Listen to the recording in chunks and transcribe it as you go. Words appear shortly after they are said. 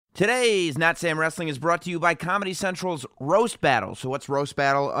Today's Not Sam Wrestling is brought to you by Comedy Central's Roast Battle. So what's Roast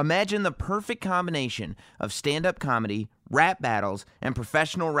Battle? Imagine the perfect combination of stand-up comedy, rap battles, and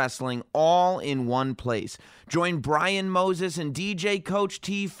professional wrestling all in one place. Join Brian Moses and DJ Coach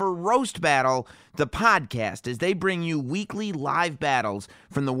T for Roast Battle, the podcast, as they bring you weekly live battles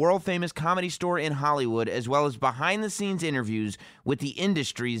from the world-famous Comedy Store in Hollywood, as well as behind-the-scenes interviews with the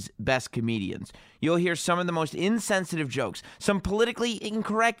industry's best comedians. You'll hear some of the most insensitive jokes, some politically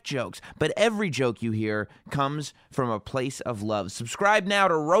incorrect jokes, but every joke you hear comes from a place of love. Subscribe now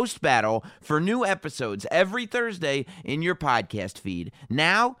to Roast Battle for new episodes every Thursday in your podcast feed.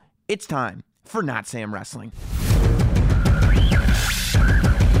 Now, it's time for Not Sam Wrestling.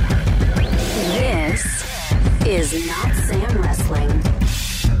 This is Not Sam Wrestling.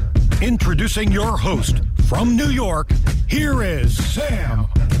 Introducing your host from New York, here is Sam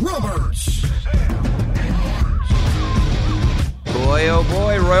Roberts. Boy, oh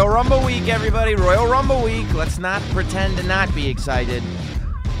boy, Royal Rumble week, everybody. Royal Rumble week. Let's not pretend to not be excited.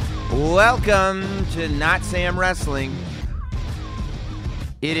 Welcome to Not Sam Wrestling.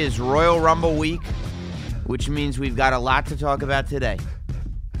 It is Royal Rumble week, which means we've got a lot to talk about today.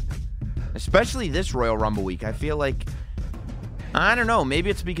 Especially this Royal Rumble week. I feel like, I don't know, maybe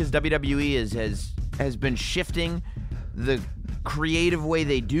it's because WWE has been shifting the creative way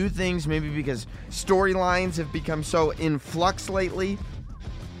they do things, maybe because storylines have become so in flux lately.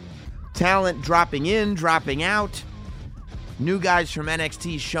 Talent dropping in, dropping out, new guys from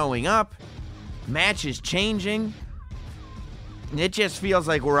NXT showing up, matches changing. It just feels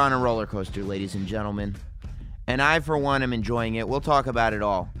like we're on a roller coaster, ladies and gentlemen. And I, for one, am enjoying it. We'll talk about it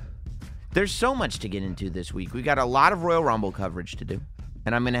all. There's so much to get into this week. We got a lot of Royal Rumble coverage to do.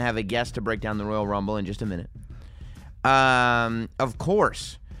 And I'm going to have a guest to break down the Royal Rumble in just a minute. Of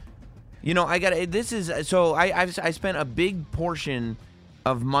course. You know, I spent a big portion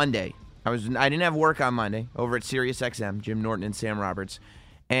of Monday. I didn't have work on Monday over at SiriusXM, Jim Norton and Sam Roberts.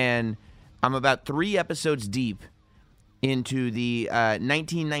 And I'm about 3 episodes deep into the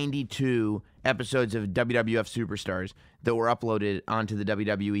 1992 episodes of WWF Superstars that were uploaded onto the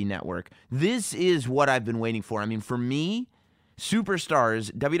WWE Network. This is what I've been waiting for. I mean, for me,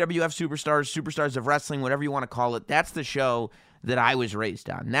 Superstars, WWF Superstars, Superstars of Wrestling, whatever you want to call it, that's the show that I was raised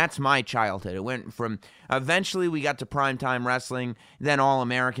on. That's my childhood. It went from, eventually we got to Primetime Wrestling, then All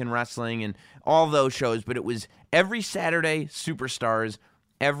American Wrestling, and all those shows, but it was every Saturday, Superstars,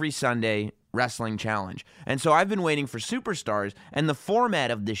 every Sunday, Wrestling Challenge. And so I've been waiting for Superstars, and the format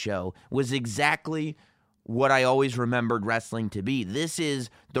of the show was exactly what I always remembered wrestling to be. This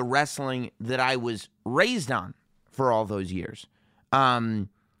is the wrestling that I was raised on for all those years. And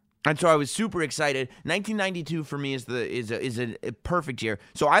so I was super excited. 1992 for me is a perfect year.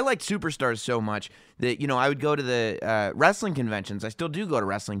 So I liked Superstars so much that, you know, I would go to the wrestling conventions. I still do go to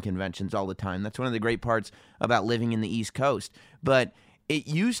wrestling conventions all the time. That's one of the great parts about living in the East Coast. But it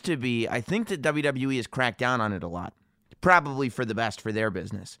used to be, I think that WWE has cracked down on it a lot, probably for the best for their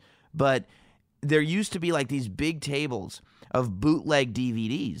business. But there used to be like these big tables of bootleg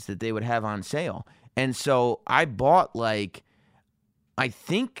DVDs that they would have on sale. And so I bought definitely the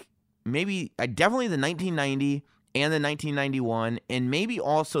 1990 and the 1991 and maybe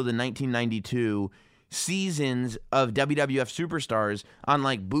also the 1992 seasons of WWF Superstars on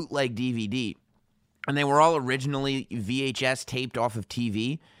like bootleg DVD. And they were all originally VHS taped off of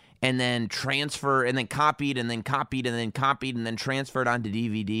TV and then transferred and then copied and then copied and then copied and then transferred onto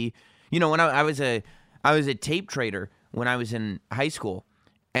DVD. You know, when I was a tape trader when I was in high school.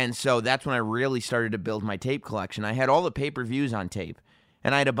 And so that's when I really started to build my tape collection. I had all the pay-per-views on tape.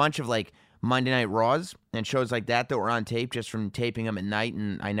 And I had a bunch of like Monday Night Raws and shows like that were on tape just from taping them at night,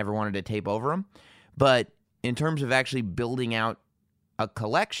 and I never wanted to tape over them. But in terms of actually building out a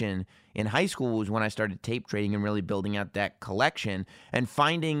collection, in high school was when I started tape trading and really building out that collection and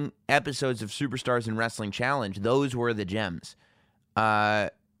finding episodes of Superstars and Wrestling Challenge. Those were the gems. And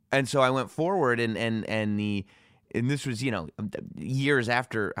so I went forward and this was, you know, years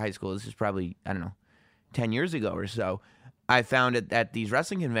after high school. This is probably, 10 years ago or so. I found it at these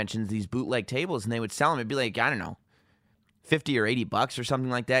wrestling conventions, these bootleg tables, and they would sell them. It'd be like, $50 or $80 or something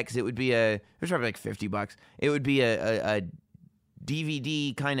like that, because it would be it was probably like $50. It would be a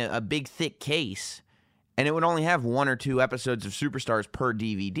DVD, kind of a big thick case, and it would only have 1 or 2 episodes of Superstars per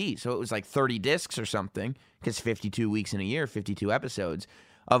DVD. So it was like 30 discs or something, because 52 weeks in a year, 52 episodes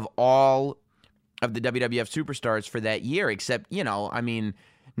of all of the WWF Superstars for that year, except,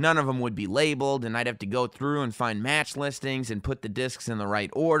 none of them would be labeled, and I'd have to go through and find match listings and put the discs in the right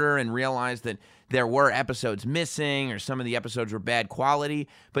order and realize that there were episodes missing or some of the episodes were bad quality,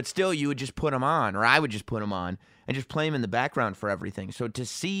 but still you would just put them on, or I would just put them on and just play them in the background for everything. So to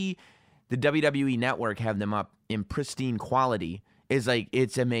see the WWE Network have them up in pristine quality is like,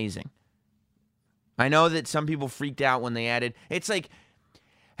 it's amazing. I know that some people freaked out when they added, it's like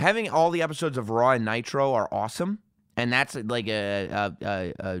having all the episodes of Raw and Nitro are awesome, and that's like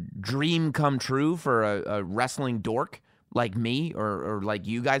a dream come true for a wrestling dork like me or like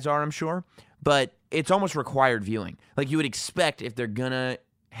you guys are, I'm sure. But it's almost required viewing. Like you would expect if they're going to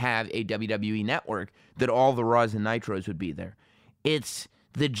have a WWE Network that all the Raws and Nitros would be there. It's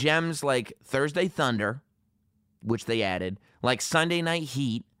the gems like Thursday Thunder, which they added, like Sunday Night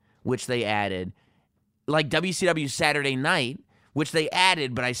Heat, which they added, like WCW Saturday Night, which they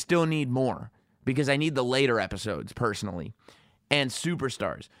added, but I still need more because I need the later episodes personally, and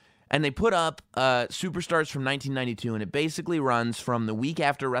Superstars. And they put up Superstars from 1992, and it basically runs from the week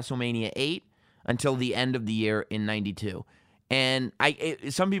after WrestleMania 8 until the end of the year in 92. And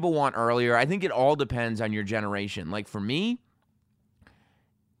some people want earlier. I think it all depends on your generation. Like for me,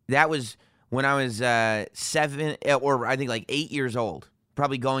 that was when I was 7, or I think like 8 years old,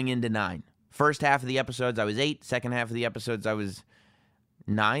 probably going into 9. First half of the episodes, I was 8. Second half of the episodes, I was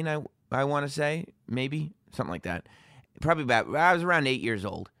 9, I want to say, maybe, something like that. I was around 8 years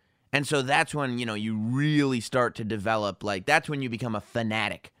old. And so that's when, you really start to develop, like, that's when you become a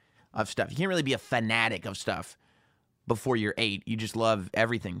fanatic of stuff. You can't really be a fanatic of stuff before you're 8. You just love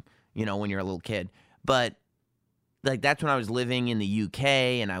everything, when you're a little kid. But, like, that's when I was living in the UK,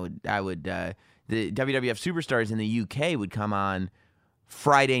 and the WWF Superstars in the UK would come on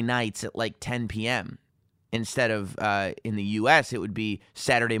Friday nights at, like, 10 p.m. Instead of, in the U.S., it would be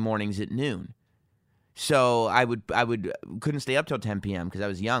Saturday mornings at noon. So I couldn't stay up till 10 p.m. because I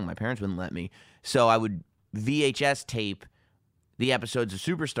was young. My parents wouldn't let me. So I would VHS tape the episodes of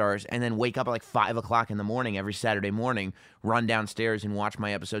Superstars and then wake up at like 5 o'clock in the morning every Saturday morning, run downstairs and watch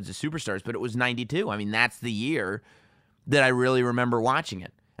my episodes of Superstars. But it was 92. I mean, that's the year that I really remember watching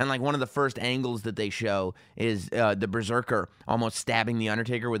it. And like one of the first angles that they show is the Berserker almost stabbing the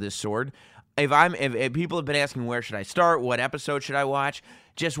Undertaker with his sword. If people have been asking where should I start, what episode should I watch,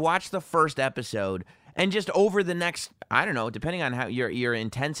 just watch the first episode. And just over the next, I don't know, depending on how your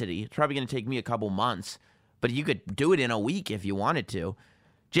intensity, it's probably going to take me a couple months, but you could do it in a week if you wanted to.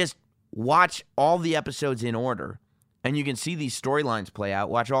 Just watch all the episodes in order, and you can see these storylines play out.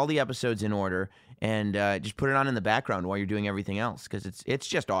 Watch all the episodes in order, and just put it on in the background while you're doing everything else, because it's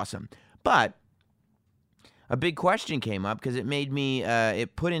just awesome. But a big question came up because it made me,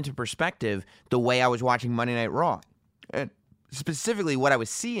 it put into perspective the way I was watching Monday Night Raw, and specifically what I was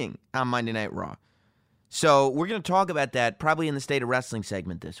seeing on Monday Night Raw. So we're going to talk about that probably in the State of Wrestling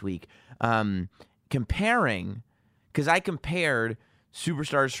segment this week. Comparing, because I compared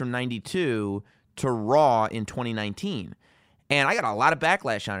Superstars from 92 to Raw in 2019. And I got a lot of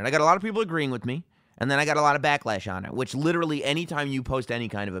backlash on it. I got a lot of people agreeing with me, and then I got a lot of backlash on it, which literally anytime you post any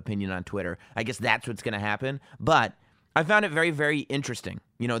kind of opinion on Twitter, I guess that's what's going to happen. But I found it very, very interesting.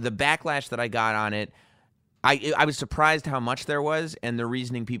 The backlash that I got on it, I was surprised how much there was and the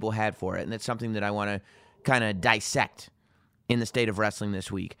reasoning people had for it. And it's something that I want to kind of dissect in the State of Wrestling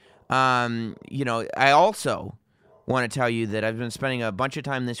this week. I also want to tell you that I've been spending a bunch of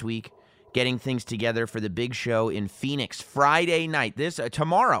time this week getting things together for the big show in Phoenix Friday night.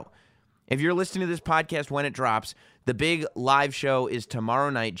 Tomorrow. If you're listening to this podcast when it drops, the big live show is tomorrow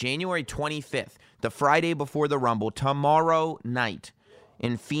night, January 25th, the Friday before the Rumble, tomorrow night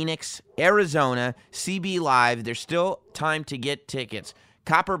in Phoenix, Arizona, CB Live. There's still time to get tickets.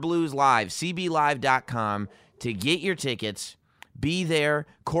 Copper Blues Live, cblive.com to get your tickets. Be there.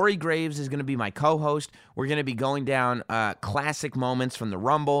 Corey Graves is going to be my co-host. We're going to be going down classic moments from the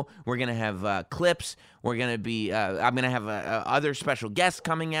Rumble. We're going to have clips. We're going to be, I'm going to have other special guests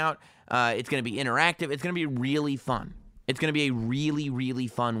coming out. It's going to be interactive. It's going to be really fun. It's going to be a really, really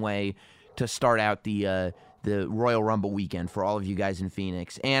fun way to start out the Royal Rumble weekend for all of you guys in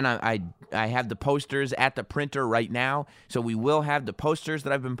Phoenix. And I have the posters at the printer right now, so we will have the posters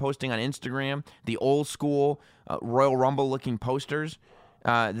that I've been posting on Instagram, the old school Royal Rumble looking posters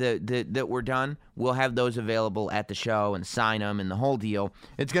that were done. We'll have those available at the show and sign them and the whole deal.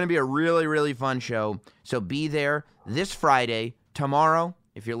 It's going to be a really, really fun show, so be there this Friday, tomorrow,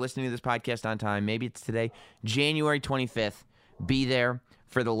 if you're listening to this podcast on time, maybe it's today, January 25th, be there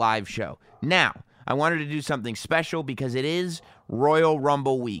for the live show. Now, I wanted to do something special because it is Royal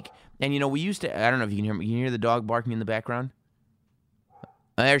Rumble week. And, we used to, I don't know if you can hear me. Can you hear the dog barking in the background?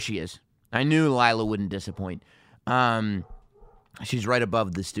 Oh, there she is. I knew Lila wouldn't disappoint. She's right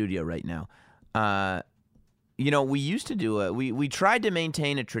above the studio right now. We used to do we tried to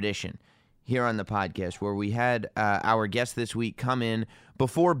maintain a tradition here on the podcast where we had our guest this week come in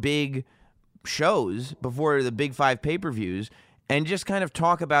before big shows, before the Big 5 pay-per-views, and just kind of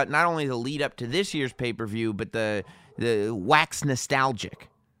talk about not only the lead up to this year's pay-per-view, but the wax nostalgic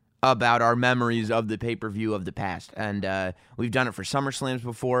about our memories of the pay-per-view of the past. And we've done it for SummerSlams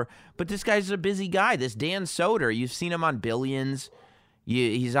before, but this guy's a busy guy. This Dan Soder, you've seen him on Billions.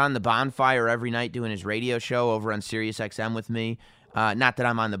 He's on the Bonfire every night doing his radio show over on Sirius XM with me. Not that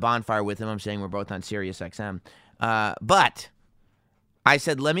I'm on the Bonfire with him. I'm saying we're both on Sirius XM. But I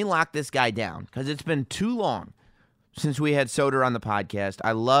said, let me lock this guy down because it's been too long since we had Soder on the podcast.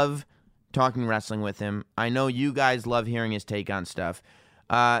 I love talking wrestling with him. I know you guys love hearing his take on stuff.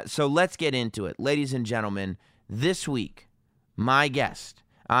 So let's get into it. Ladies and gentlemen, this week, my guest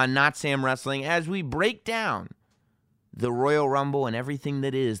on Not Sam Wrestling, as we break down the Royal Rumble and everything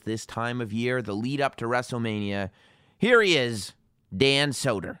that is this time of year, the lead up to WrestleMania, here he is, Dan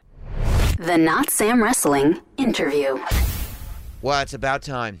Soder. The Not Sam Wrestling interview. Well, it's about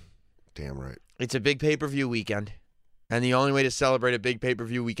time. Damn right. It's a big pay-per-view weekend. And the only way to celebrate a big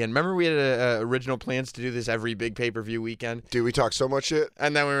pay-per-view weekend, remember we had original plans to do this every big pay-per-view weekend? Dude, we talk so much shit.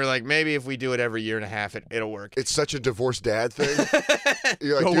 And then we were like, maybe if we do it every year and a half, it'll work. It's such a divorced dad thing.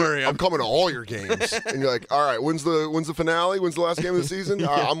 You're like, Don't worry, I'm coming to all your games. And you're like, all right, when's the finale? When's the last game of the season? Yeah.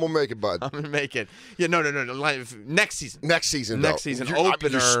 All right, I'm going to make it, bud. I'm going to make it. Yeah, no. Next season. Next season, Next season, You're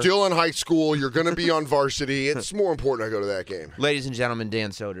opener. still in high school. You're going to be on varsity. It's more important I go to that game. Ladies and gentlemen,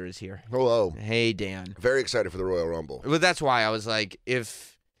 Dan Soder is here. Hello. Hey, Dan. Very excited for the Royal Rumble. Well, that's why I was like,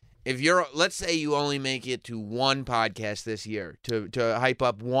 if you're, let's say you only make it to one podcast this year to hype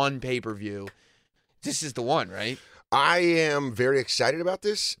up one pay-per-view, this is the one, right? I am very excited about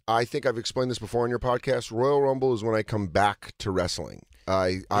this. I think I've explained this before on your podcast. Royal Rumble is when I come back to wrestling.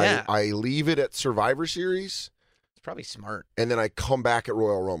 I leave it at Survivor Series. It's probably smart. And then I come back at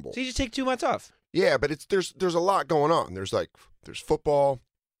Royal Rumble. So you just take 2 months off. Yeah, but there's a lot going on. There's football,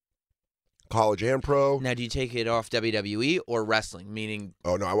 college and pro. Now, do you take it off WWE or wrestling? Meaning,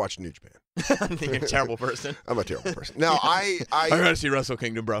 oh no, I watch New Japan. I think you're a terrible person. I'm a terrible person. Now I gotta see Wrestle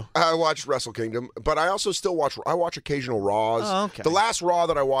Kingdom, bro. I watch Wrestle Kingdom, but I also still watch occasional Raws. Oh, okay. The last Raw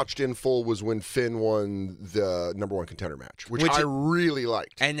that I watched in full was when Finn won the #1 contender match, which I really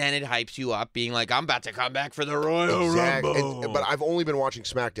liked. And then it hypes you up, being like, I'm about to come back for the Royal Rumble. But I've only been watching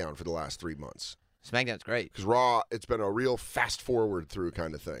SmackDown for the last 3 months. SmackDown's great. Because Raw, it's been a real fast-forward through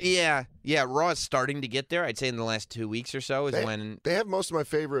kind of thing. Yeah. Raw is starting to get there. I'd say in the last 2 weeks or so is when they have most of my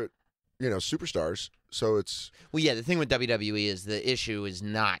favorite, superstars. So it's the thing with WWE is the issue is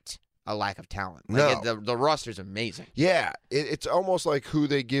not a lack of talent. No. The roster's amazing. Yeah, it's almost like who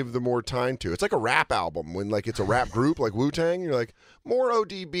they give the more time to. It's like a rap album when it's a rap group like Wu-Tang. You're like, more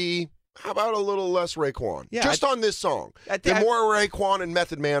ODB. How about a little less Raekwon? Yeah, just on this song. Then more Raekwon and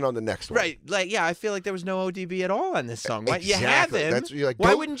Method Man on the next one. Right. I feel like there was no ODB at all on this song. Exactly. You have him. You're like,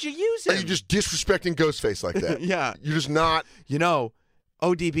 why wouldn't you use him? Are you just disrespecting Ghostface like that? Yeah. You're just not.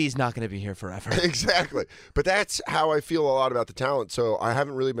 ODB's not going to be here forever. Exactly. But that's how I feel a lot about the talent. So I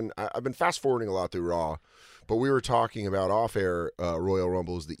haven't really been. I've been fast forwarding a lot through Raw, but we were talking about off air. Royal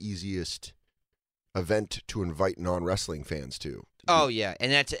Rumble is the easiest event to invite non-wrestling fans to. Oh yeah,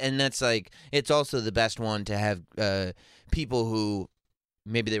 and that's like it's also the best one to have people who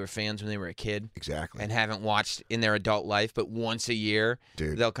maybe they were fans when they were a kid, exactly, and haven't watched in their adult life, but once a year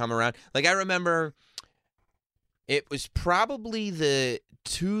they'll come around. Like I remember, it was probably the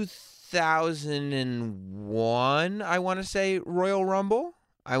 2001. I want to say Royal Rumble.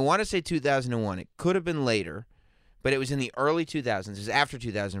 I want to say 2001. It could have been later. But it was in the early 2000s. It was after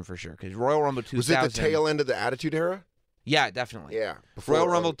 2000 for sure. Because Royal Rumble 2000... Was it the tail end of the Attitude Era? Yeah, definitely. Yeah. Royal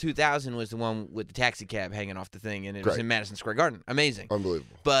Rumble 2000 was the one with the taxi cab hanging off the thing, and it was in Madison Square Garden. Amazing.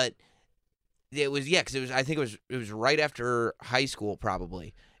 Unbelievable. But it was, because I think it was right after high school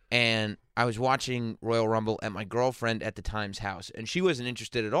probably. And I was watching Royal Rumble at my girlfriend at the time's house. And she wasn't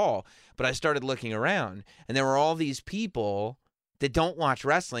interested at all. But I started looking around, and there were all these people that don't watch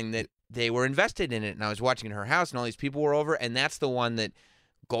wrestling that they were invested in it, and I was watching in her house, and all these people were over, and that's the one that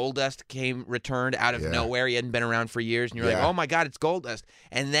Goldust returned out of nowhere. He hadn't been around for years, and you're like, oh my God, it's Goldust.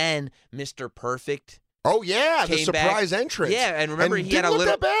 And then Mr. Perfect. Oh yeah, the surprise entrance. Yeah, and remember he had a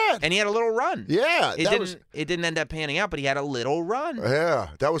little bad. And he had a little run. Yeah, it didn't end up panning out, but he had a little run. Yeah,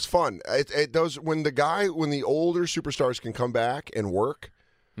 that was fun. It does when the older superstars can come back and work.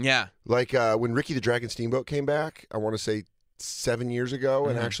 Yeah, like when Ricky the Dragon Steamboat came back. I want to say 7 years ago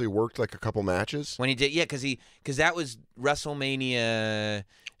and actually worked like a couple matches when he did, because that was WrestleMania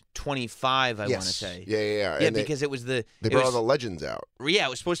 25, I want to Yes. say. Yeah. Yeah, And because it was the they it brought all was, the legends out. yeah, it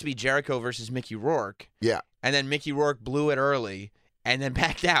was supposed to be Jericho versus Mickey Rourke, Yeah. and then Mickey Rourke blew it early and then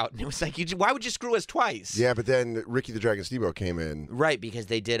backed out, and it was like, why would you screw us twice? Yeah, but then Ricky the Dragon Steamboat came in. Right, because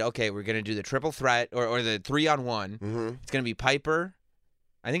they did. Okay, we're gonna do the triple threat or the 3-on-1. Mm-hmm. It's gonna be Piper.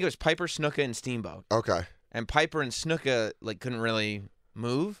 I think it was Piper, Snuka, and Steamboat. Okay. And Piper and Snuka couldn't really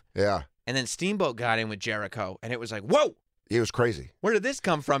move, Yeah. and then Steamboat got in with Jericho, and it was like, whoa. It was crazy. Where did this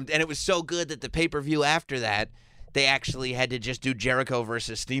come from? And it was so good that the pay-per-view after that, they actually had to just do Jericho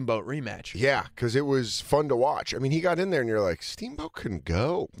versus Steamboat rematch. Yeah, because it was fun to watch. I mean, he got in there, and you're like, Steamboat couldn't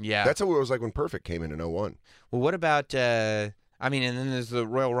go. Yeah. That's how it was like when Perfect came in 01. Well, what about, and then there's the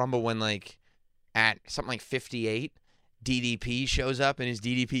Royal Rumble when, at something like 58, DDP shows up in his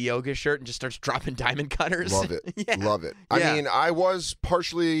DDP yoga shirt and just starts dropping diamond cutters. Love it. Yeah. Love it. Yeah. I mean, I was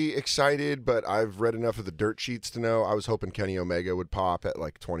partially excited, but I've read enough of the dirt sheets to know I was hoping Kenny Omega would pop at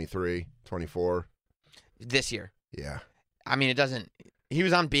 23, 24. This year. Yeah, I mean, it doesn't. He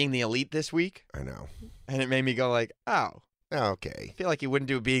was on Being the Elite this week, I know. and it made me go like, oh, Okay. I feel like he wouldn't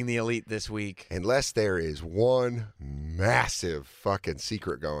do Being the Elite this week. Unless there is one massive fucking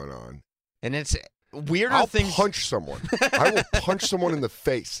secret going on. And it's weirder I'll things. punch someone. I will punch someone in the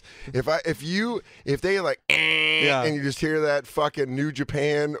face. If they Yeah. and you just hear that fucking New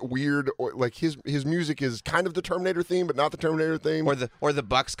Japan weird, or like his music is kind of the Terminator theme, but not the Terminator theme. Or the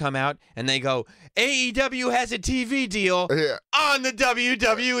Bucks come out and they go, AEW has a TV deal Yeah. on the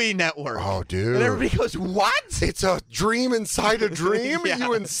WWE network. Oh, dude. And everybody goes, what? It's a dream inside a dream. Yeah. You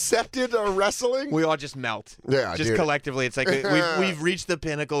incepted a wrestling. We all just melt. Yeah, just dude. collectively. It's like we've reached the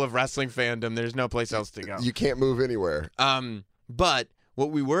pinnacle of wrestling fandom. There's no place else to go. You can't move anywhere. But what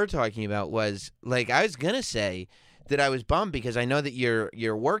we were talking about was, I was gonna say that I was bummed because I know that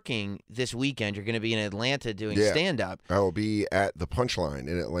you're working this weekend. You're gonna be in Atlanta doing stand up. I will be at the Punchline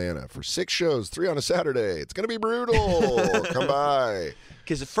in Atlanta for 6 shows, 3 on a Saturday. It's gonna be brutal. Come by.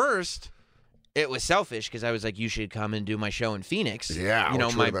 Because at first, it was selfish because I was like, you should come and do my show in Phoenix. Yeah, my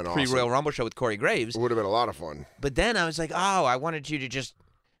which would've been awesome. pre-Royal Rumble show with Corey Graves. It would have been a lot of fun. But then I was like, oh, I wanted you to just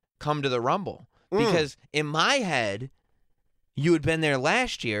come to the Rumble. Because in my head, you had been there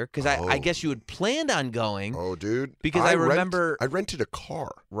last year because I guess you had planned on going. Oh, dude. Because I remember... I rented a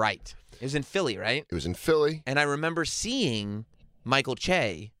car. Right. It was in Philly, right? It was in Philly. And I remember seeing Michael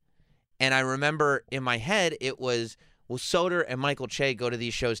Che, and I remember in my head it was, well, Soder and Michael Che go to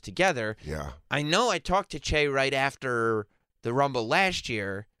these shows together. Yeah. I know I talked to Che right after the Rumble last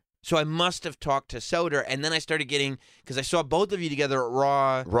year, so I must have talked to Soder, and then I started getting, because I saw both of you together at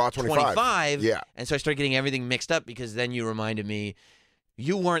Raw 25. Yeah. And so I started getting everything mixed up because then you reminded me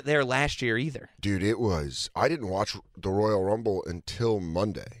you weren't there last year either. Dude, I didn't watch the Royal Rumble until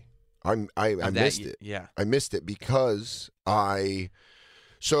Monday. I missed it. Yeah. I missed it because Che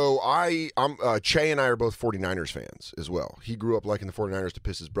and I are both 49ers fans as well. He grew up liking the 49ers to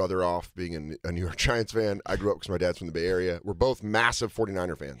piss his brother off, being a New York Giants fan. I grew up because my dad's from the Bay Area. We're both massive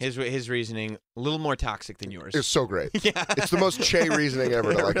 49er fans. His reasoning, a little more toxic than yours. It's so great. Yeah. It's the most Che reasoning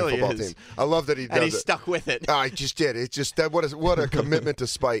ever to It like really a football is. team. I love that he does and he it. stuck with it. I just did. It's just that what a commitment to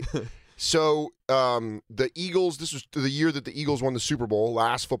spite. So the Eagles, this was the year that the Eagles won the Super Bowl,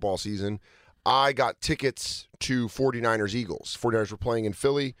 last football season. I got tickets to 49ers Eagles. 49ers were playing in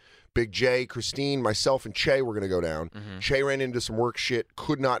Philly. Big J, Christine, myself, and Che were going to go down. Mm-hmm. Che ran into some work shit,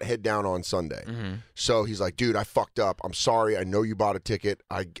 could not head down on Sunday. So he's like, dude, I fucked up. I'm sorry. I know you bought a ticket.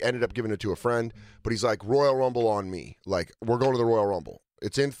 I ended up giving it to a friend. But he's like, Royal Rumble on me. Like, we're going to the Royal Rumble.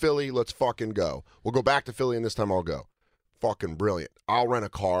 It's in Philly. Let's fucking go. We'll go back to Philly, and this time I'll go. Fucking brilliant. I'll rent a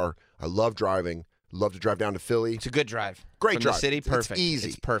car. I love driving. Love to drive down to Philly. It's a good drive. Great From drive. the city, perfect. It's easy.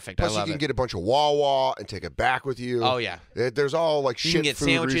 It's perfect. Plus, I love you can it. get a bunch of Wawa and take it back with you. Oh, yeah. There's all like You shit can get food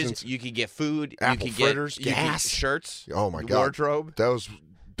sandwiches. reasons. You can get food. Apple you can fritters, get gas. shirts. Oh my god, Wardrobe.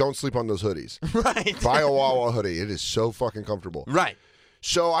 Don't sleep on those hoodies. Right. Buy a Wawa hoodie. It is so fucking comfortable. Right.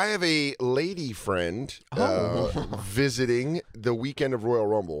 So I have a lady friend visiting the weekend of Royal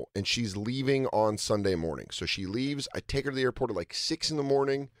Rumble, and she's leaving on Sunday morning. So she leaves. I take her to the airport at 6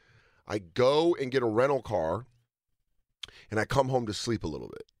 a.m. I go and get a rental car, and I come home to sleep a little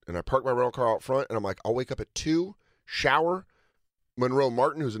bit. And I park my rental car out front, and I'm like, I'll wake up at 2, shower. Monroe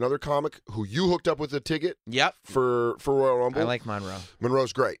Martin, who's another comic who you hooked up with a ticket Yep. for Royal Rumble. I like Monroe.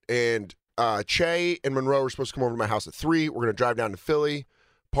 Monroe's great. And Che and Monroe are supposed to come over to my house at 3. We're going to drive down to Philly,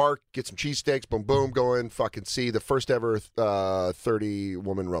 park, get some cheesesteaks, boom, boom, go in, fucking see the first ever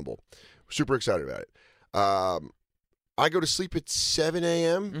 30-woman Rumble. Super excited about it. I go to sleep at 7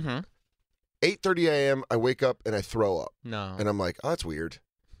 a.m. Mm-hmm. 8:30 a.m., I wake up and I throw up. No. And I'm like, oh, that's weird.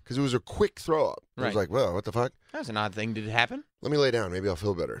 because it was a quick throw up. I was Right. like, "Whoa, what the fuck?" That was an odd thing. Did it happen? Let me lay down. Maybe I'll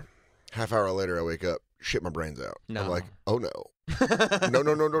feel better. Half hour later, I wake up, shit my brains out. No. I'm like, "Oh no, no."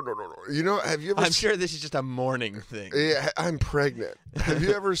 You know, have you ever? I'm sure this is just a morning thing. Yeah, I'm pregnant. Have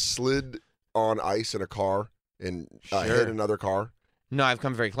you ever slid on ice in a car and Sure. hit another car? No, I've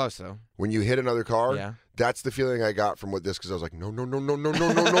come very close though. When you hit another car, Yeah. that's the feeling I got from what this, because I was like, no, and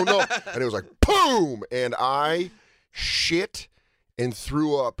it was like, boom, and I shit and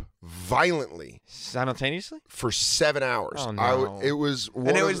threw up violently Simultaneously? for 7 hours. Oh, no. It was one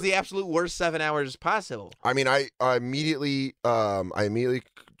And it of was the absolute worst 7 hours possible. I mean, I immediately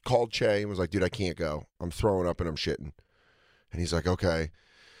called Che and was like, dude, I can't go. I'm throwing up and I'm shitting. And he's like, okay.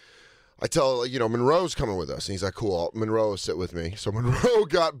 I tell, Monroe's coming with us. And he's like, cool, Monroe will sit with me. So Monroe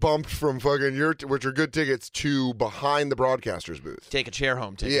got bumped from fucking which are good tickets, to behind the broadcaster's booth. Take a chair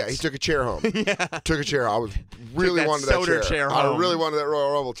home tickets. Yeah, he took a chair home. Yeah. Took a chair. I was really that wanted that Soder chair I home. really wanted that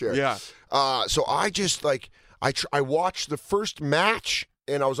Royal Rumble chair. Yeah. So I just I watched the first match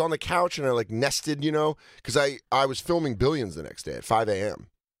and I was on the couch and I nested, because I was filming Billions the next day at 5 a.m.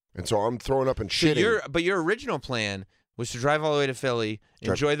 And so I'm throwing up and shitting. But your original plan was to drive all the way to Philly,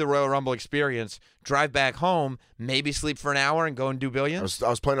 enjoy the Royal Rumble experience, drive back home, maybe sleep for an hour and go and do Billions? I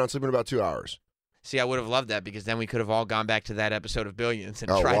was planning on sleeping about 2 hours. See, I would have loved that because then we could have all gone back to that episode of Billions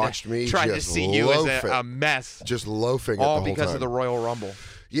and watched me tried to just see you as loaf it. a mess. Just loafing All it the whole because time. of the Royal Rumble.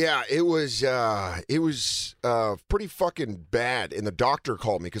 Yeah, it was pretty fucking bad. And the doctor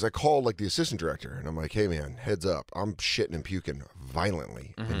called me because I called the assistant director and I'm like, hey man, heads up, I'm shitting and puking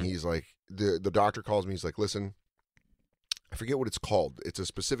violently. Mm-hmm. And he's like, the doctor calls me. He's like, listen, I forget what it's called. It's a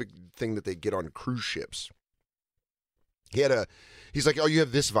specific thing that they get on cruise ships. He's like, oh, you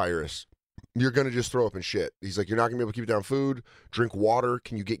have this virus. You're going to just throw up and shit. He's like, you're not going to be able to keep down food, drink water.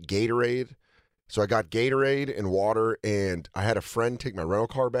 Can you get Gatorade? So I got Gatorade and water, and I had a friend take my rental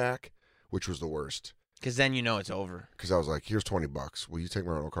car back, which was the worst. Because then you know it's over. Because I was like, here's $20. Will you take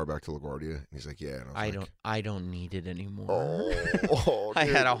my rental car back to LaGuardia? And he's like, yeah. And I was I don't need it anymore. Oh, I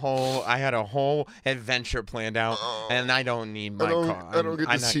dude. had a whole adventure planned out, and I don't need my car. I don't get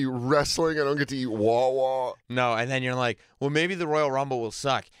to see wrestling. I don't get to eat Wawa. No, and then you're like, well, maybe the Royal Rumble will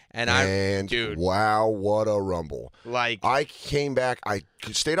suck. And dude, wow, what a rumble. I came back. I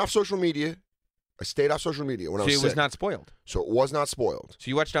stayed off social media. When I was so it sick. was not spoiled. So it was not spoiled. So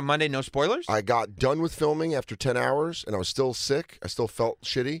you watched on Monday, no spoilers? I got done with filming after 10 hours, and I was still sick. I still felt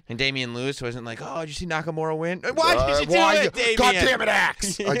shitty. And Damian Lewis wasn't like, oh, did you see Nakamura win? Why did you do it, Damian? God damn it,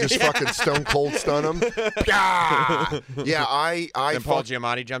 Axe! I just fucking stone cold stun him. Yeah, And Paul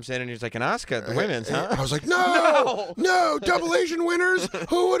Giamatti jumps in and he's like, an Oscar, the women's, huh? I was like, no, double Asian winners.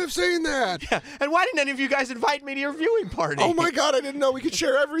 Who would have seen that? Yeah. And why didn't any of you guys invite me to your viewing party? Oh my God, I didn't know we could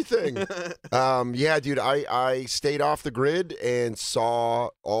share everything. Yeah, dude, I stayed off the grid and saw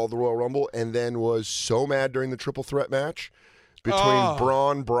all the Royal Rumble, and then was so mad during the triple threat match between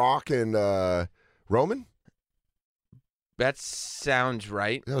Braun, Brock, and Roman. That sounds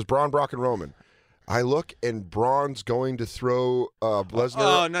right. That was Braun, Brock, and Roman. I look, and Braun's going to throw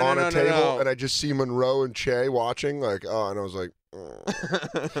Lesnar on a table, and I just see Monroe and Che watching, and I was like,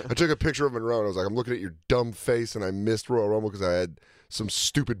 I took a picture of Monroe, and I was like, I'm looking at your dumb face, and I missed Royal Rumble because I had some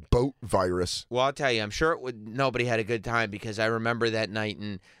stupid boat virus. Well, I'll tell you, I'm sure nobody had a good time because I remember that night,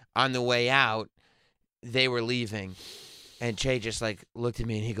 and on the way out, they were leaving, and Che just looked at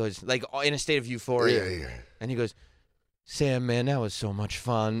me, and he goes, in a state of euphoria, Yeah. and he goes, Sam, man, that was so much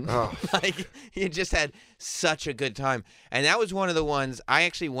fun. Oh. He just had such a good time. And that was one of the ones I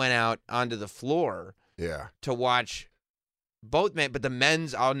actually went out onto the floor Yeah. to watch both men, but the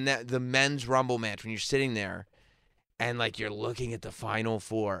men's Rumble match when you're sitting there and you're looking at the final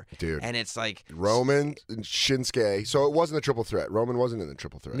four. Dude. And it's Roman and Shinsuke. So it wasn't a triple threat. Roman wasn't in the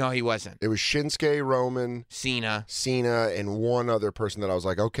triple threat. No, he wasn't. It was Shinsuke, Roman, Cena, and one other person that I was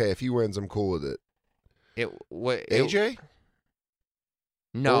like, okay, if he wins, I'm cool with it. AJ?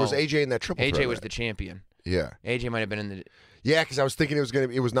 No. Or was AJ in that triple threat? AJ was match? the champion. Yeah. AJ might have been in the... Yeah, because I was thinking it was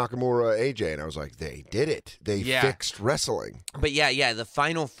Nakamura AJ, and I was like, they did it. They fixed wrestling. But yeah, the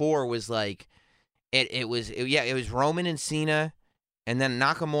final four was it was Roman and Cena, and then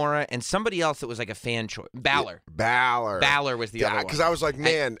Nakamura and somebody else that was a fan choice. Balor. Yeah, Balor was the other one. because I was like,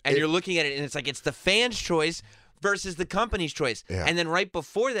 man. And you're looking at it, and it's the fans' choice versus the company's choice. Yeah. And then right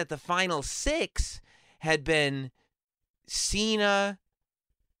before that, the final six had been Cena,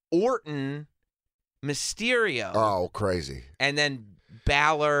 Orton, Mysterio. Oh, crazy. And then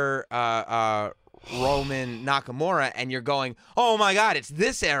Balor, Roman, Nakamura, and you're going, oh my God, it's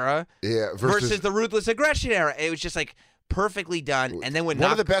this era Yeah, versus the Ruthless Aggression era. It was just perfectly done. And then when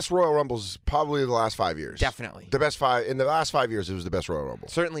one of the best Royal Rumbles probably of the last 5 years. Definitely. The best 5 in the last 5 years. It was the best Royal Rumble.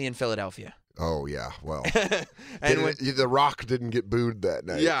 certainly in Philadelphia. Oh yeah, well, And when, The Rock didn't get booed that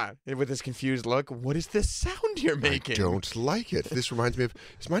night. yeah, and with this confused look, what is this sound you're making? I don't like it. This reminds me of.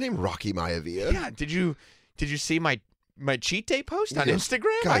 Is my name Rocky Maivia? Yeah, did you see my cheat day post on Yeah.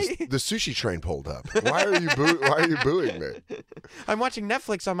 Instagram? Guys, the sushi train pulled up. Why are you booing me? I'm watching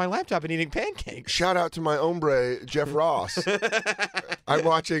Netflix on my laptop and eating pancakes. Shout out to my hombre Jeff Ross.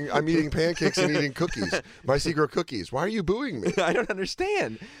 I'm eating pancakes and eating cookies. My secret cookies. Why are you booing me? I don't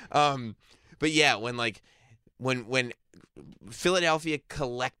understand. But yeah, when Philadelphia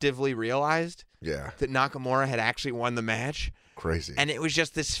collectively realized Yeah, that Nakamura had actually won the match, crazy. and it was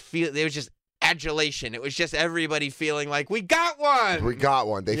just this it was just adulation. It was just everybody feeling like we got one. We got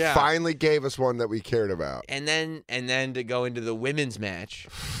one. They Yeah. finally gave us one that we cared about. And then to go into the women's match,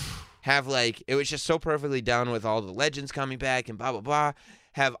 have it was just so perfectly done with all the legends coming back and blah blah blah.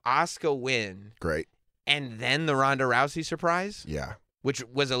 Have Asuka win, Great. and then the Ronda Rousey surprise, Yeah. which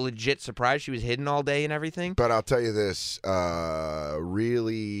was a legit surprise. She was hidden all day and everything. But I'll tell you this,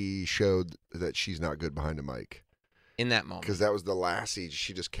 really showed that she's not good behind a mic. In that moment, Because that was the Lassie.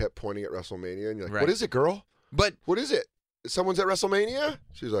 She just kept pointing at WrestleMania. And you're like, Right. what is it, girl? but What is it? Someone's at WrestleMania?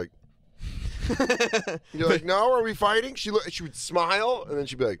 She's like, you're like, no, are we fighting? She would smile, and then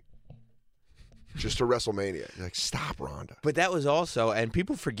she'd be like, just to WrestleMania. You're like, stop, Rhonda. But that was also, and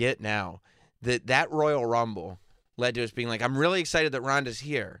people forget now, that Royal Rumble led to us being like, I'm really excited that Ronda's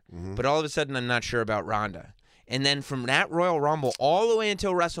here, Mm-hmm. but all of a sudden I'm not sure about Ronda. And then from that Royal Rumble all the way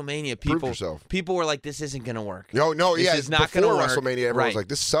until WrestleMania, yourself. people were like, this isn't going to work. No, This yeah, is not before gonna work. WrestleMania, everyone Right. was like,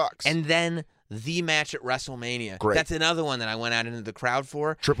 this sucks. And then the match at WrestleMania. Great. That's another one that I went out into the crowd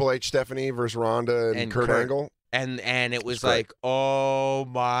for. Triple H, Stephanie versus Ronda and Kurt Angle. And it was It's great. like, oh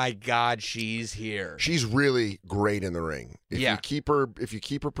my God, she's here. She's really great in the ring. If Yeah. you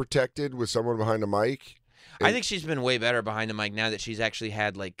keep her protected with someone behind a mic. I think she's been way better behind the mic now that she's actually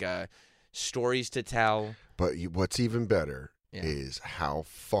had stories to tell. But what's even better Yeah. is how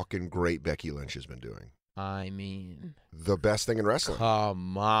fucking great Becky Lynch has been doing. I mean, The best thing in wrestling.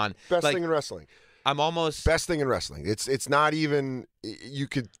 come on. Best Like, thing in wrestling. I'm almost. Best thing in wrestling. It's not even. You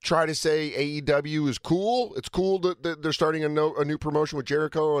could try to say AEW is cool. It's cool that they're starting a new promotion with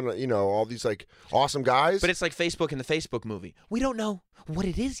Jericho and all these awesome guys. But it's like Facebook in the Facebook movie. We don't know what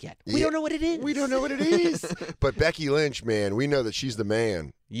it is yet. We Yeah. don't know what it is. We don't know what it is. But Becky Lynch, man, we know that she's the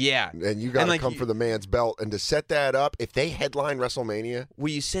man, Yeah. and you got to come for the man's belt. And to set that up, if they headline WrestleMania,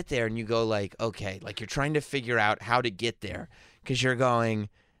 Where you sit there and you go okay, you're trying to figure out how to get there because you're going,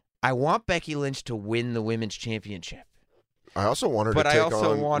 I want Becky Lynch to win the women's championship. I also want her But to I take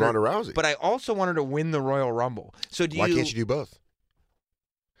also on want her- Ronda Rousey. But I also want her to win the Royal Rumble. So Why can't you do both?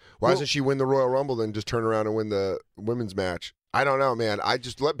 Why Well- doesn't she win the Royal Rumble, then just turn around and win the women's match? I don't know, man. I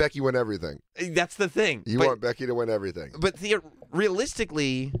just let Becky win everything. That's the thing. You but, want Becky to win everything. But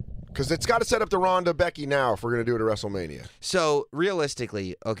realistically, Because it's got to set up the Ronda Becky now if we're going to do it at WrestleMania. so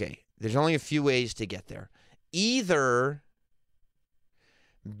realistically, okay, there's only a few ways to get there. Either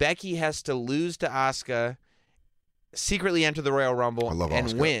Becky has to lose to Asuka, secretly enter the Royal Rumble, I love and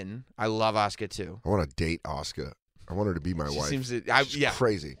Asuka. win. I love Asuka too. I want to date Asuka. I want her to be my She wife. seems to, She's yeah,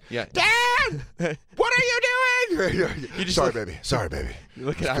 crazy. yeah. Dad! What are you doing? You just Sorry, look- baby. Sorry, baby. You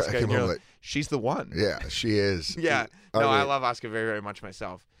look at I Asuka came and you're home like, late. she's the one. Yeah, she is. Yeah. No, I mean, love Asuka very, very much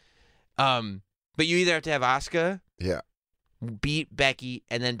myself. But you either have to have Asuka Yeah. beat Becky,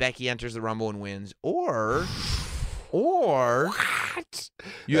 and then Becky enters the Rumble and wins, or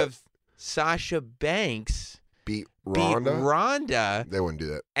you have Sasha Banks Beat beat Ronda. Ronda, They wouldn't do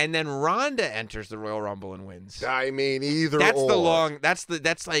that. and then Ronda enters the Royal Rumble and wins. I mean, either That's or. the long. That's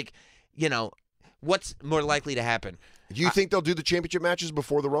what's more likely to happen. Do you think they'll do the championship matches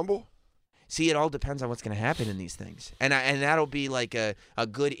before the Rumble? See, it all depends on what's going to happen in these things, and that'll be like a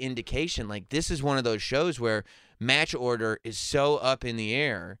good indication. Like this is one of those shows where match order is so up in the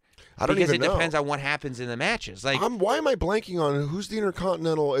air I don't because even it know. depends on what happens in the matches. Like Why am I blanking on who's the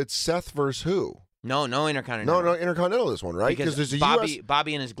Intercontinental? It's Seth versus who? no Intercontinental. No, Intercontinental this one, right? Because there's a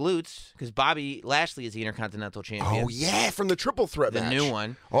Bobby and his glutes. Because Bobby Lashley is the Intercontinental Champion. Oh yeah, from the Triple Threat the match. new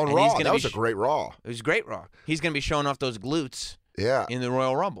one on And Raw. he's gonna That be was a great Raw. It was great Raw. He's going to be showing off those glutes Yeah. in the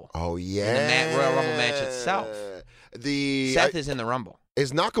Royal Rumble. Oh yeah. the Royal Rumble match itself. Seth is in the Rumble.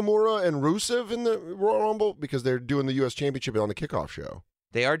 Is Nakamura and Rusev in the Royal Rumble because they're doing the U.S. Championship on the kickoff show?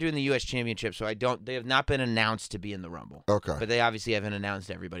 They are doing the U.S. Championship, so they have not been announced to be in the Rumble. Okay. But they obviously haven't announced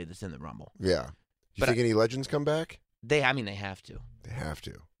everybody that's in the Rumble. Yeah. You But think any legends come back? They have to. They have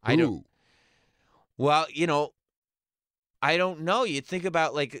to. I don't- Who? Well, I don't know. You think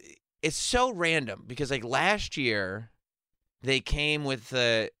about it's so random because last year they came with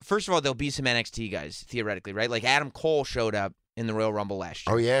first of all, there'll be some NXT guys theoretically, right? Like Adam Cole showed up in the Royal Rumble last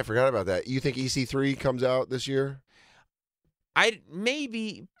year. Oh yeah, I forgot about that. You think EC3 comes out this year?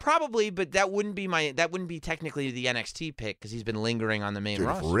 Probably, but that wouldn't be technically the NXT pick because he's been lingering on the main Dude,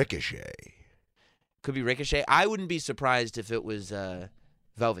 roster. Ricochet. Could be Ricochet. I wouldn't be surprised if it was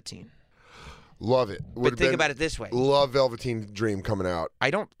Velveteen. Love it. But think about it this way. Love Velveteen Dream coming out.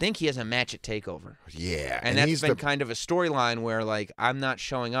 I don't think he has a match at TakeOver. Yeah. And that's been kind of a storyline where, like, I'm not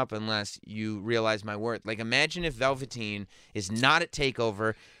showing up unless you realize my worth. Like, imagine if Velveteen is not at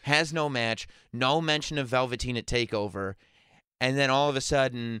TakeOver, has no match, no mention of Velveteen at TakeOver, and then all of a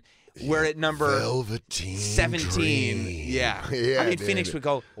sudden we're at number Velveteen 17. Dream. Yeah. Yeah, I mean, dude. Phoenix would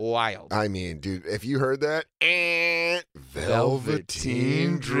go wild. I mean, dude, if you heard that,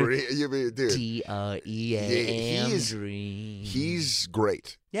 Velveteen Dream. You mean, dude, Dream. Dream. he's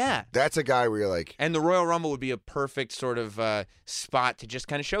great. Yeah. That's a guy where you're like, And the Royal Rumble would be a perfect sort of spot to just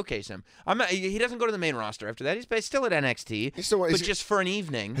kind of showcase him. He doesn't go to the main roster after that. He's still at NXT, but just for an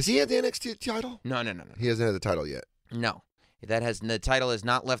evening. Has he had the NXT title? No. He hasn't had the title yet. No. The title has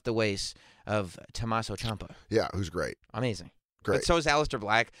not left the waist of Tommaso Ciampa. Yeah, who's great. Amazing. Great. But so is Aleister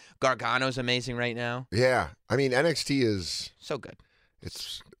Black. Gargano's amazing right now. Yeah. I mean, NXT is, So good.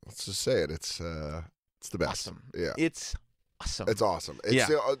 let's just say it. It's the best. Awesome. Yeah. It's awesome. It's awesome. It's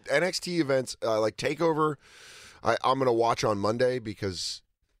Yeah. NXT events like TakeOver. I'm gonna watch on Monday because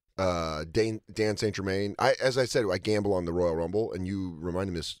Dan St. Germain. As I said, I gamble on the Royal Rumble, and you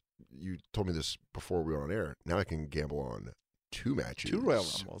reminded me this. You told me this before we went on air. Now I can gamble on 2 matches, 2 Royal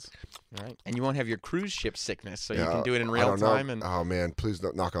Rumbles. All right. And you won't have your cruise ship sickness, so you Yeah, can do it in I real don't know. time. And Oh man, please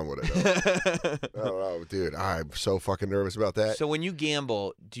don't knock on wood. I don't know, dude. I'm so fucking nervous about that. So when you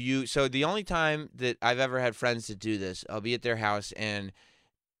gamble, so the only time that I've ever had friends that do this, I'll be at their house and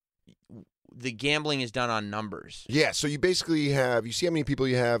the gambling is done on numbers. Yeah, so you basically you see how many people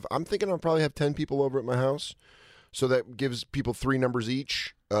you have. I'm thinking I'll probably have 10 people over at my house. So that gives people 3 numbers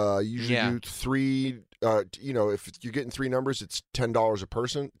each. Usually do 3, if you're getting 3 numbers, it's $10 a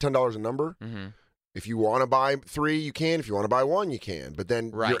person, $10 a number. Mm-hmm. If you want to buy 3, you can. If you want to buy 1, you can. But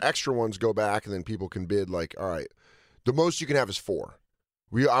then your extra ones go back, and then people can bid like, all right, the most you can have is 4.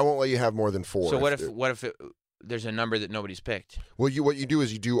 I won't let you have more than 4. So what if there's a number that nobody's picked? Well, what you do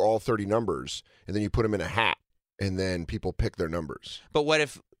is you do all 30 numbers, and then you put them in a hat, and then people pick their numbers. But what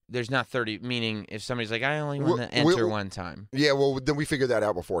if there's not 30, meaning if somebody's like, I only want to enter one time. Yeah, well, then we figure that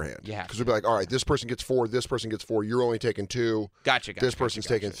out beforehand. Yeah. Because we'll be like, all right, this person gets 4, this person gets 4, you're only taking 2. Gotcha. This person's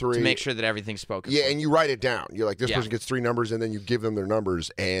taking 3. To make sure that everything's spoken. Yeah, for. and you write it down. You're like, this person gets 3 numbers, and then you give them their numbers.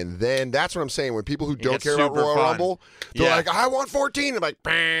 And then that's what I'm saying. When people who don't care about Royal Rumble, they're like, I want 14. I'm like,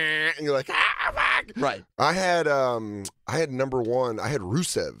 bah! And you're like, fuck. Right. I had number 1. I had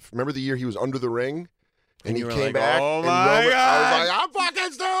Rusev. Remember the year he was under the ring? And he you were came like, back. oh and my Roman, God. I was like, I'm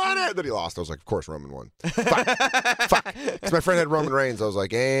fucking doing it. Then he lost. I was like, of course Roman won. Fuck. Because my friend had Roman Reigns. I was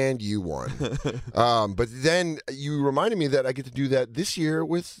like, and you won. But then you reminded me that I get to do that this year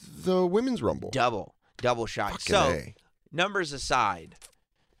with the Women's Rumble. Double shot. Fucking So, A. numbers aside,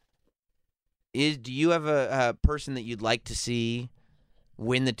 do you have a person that you'd like to see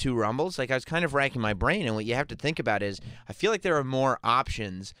win the 2 Rumbles? Like, I was kind of racking my brain, and what you have to think about is I feel like there are more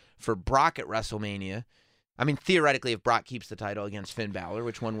options for Brock at WrestleMania. I mean, theoretically, if Brock keeps the title against Finn Balor,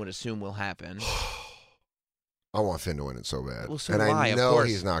 which one would assume will happen. I want Finn to win it so bad. Well, so and do I of know course.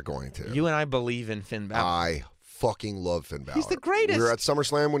 he's not going to. You and I believe in Finn Balor. I fucking love Finn Balor. He's the greatest. We were at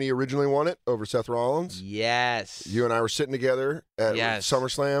SummerSlam when he originally won it over Seth Rollins. Yes. You and I were sitting together at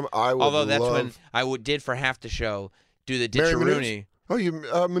SummerSlam. Although that's when I did for half the show do the Ditch-a-Rooney. Oh, you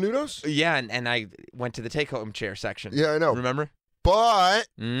Menudos? Yeah, and I went to the take-home chair section. Yeah, I know. Remember? But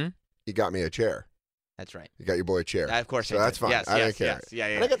you got me a chair. That's right. You got your boy a chair. Of course, so that's fine. Yes, I didn't care. Yes. Yeah.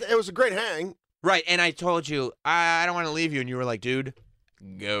 And it was a great hang. Right, and I told you I don't want to leave you, and you were like, "Dude,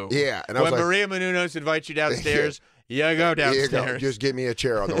 go." Yeah, and I when was like, Maria Menounos invites you downstairs, you go downstairs. You go. Just give me a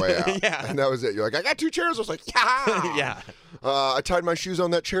chair on the way out. Yeah, and that was it. You're like, I got 2 chairs. I was like, yeah, yeah. I tied my shoes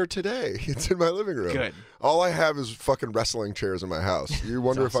on that chair today. It's in my living room. Good. All I have is fucking wrestling chairs in my house. You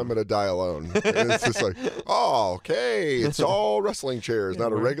wonder if I'm going to die alone. And it's just like, oh, okay. It's all wrestling chairs,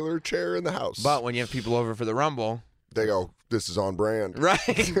 not a regular chair in the house. But when you have people over for the Rumble, they go, this is on brand. Right.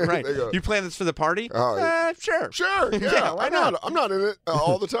 They go, you plan this for the party? Oh, sure. Sure. Yeah. Why not? I'm not in it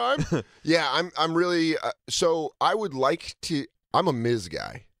all the time. Yeah, I'm really. So I would like to. I'm a Miz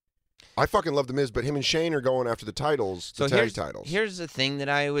guy. I fucking love the Miz, but him and Shane are going after the titles, the tag titles. Here's the thing that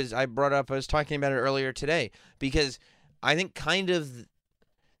I brought up. I was talking about it earlier today because I think kind of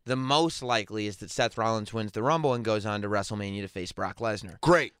the most likely is that Seth Rollins wins the Rumble and goes on to WrestleMania to face Brock Lesnar.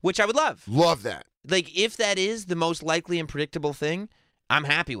 Great. Which I would love. Love that. Like, if that is the most likely and predictable thing, I'm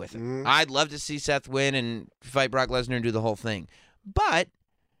happy with it. I'd love to see Seth win and fight Brock Lesnar and do the whole thing. But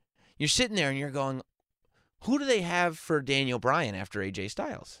you're sitting there and you're going, who do they have for Daniel Bryan after AJ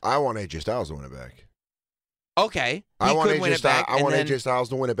Styles? I want AJ Styles to win it back. Okay. I want win it back. I want AJ Styles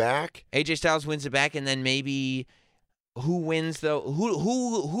to win it back. AJ Styles wins it back, and then maybe who wins though?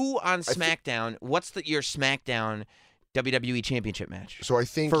 Who on SmackDown? What's your SmackDown WWE Championship match? So I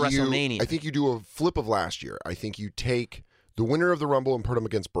think for WrestleMania. I think you do a flip of last year. I think you take the winner of the Rumble and put him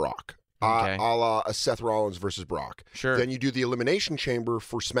against Brock. Okay. A la a Seth Rollins versus Brock. Sure. Then you do the Elimination Chamber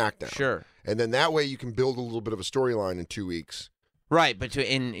for SmackDown. Sure. And then that way you can build a little bit of a storyline in 2 weeks. Right,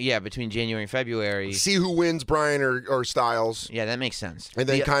 between January and February. See who wins, Bryan or Styles. Yeah, that makes sense. And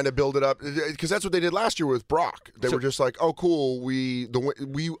then kind of build it up, because that's what they did last year with Brock. They were just like, "Oh, cool. We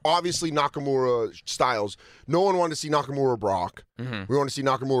obviously Nakamura Styles. No one wanted to see Nakamura Brock. We want to see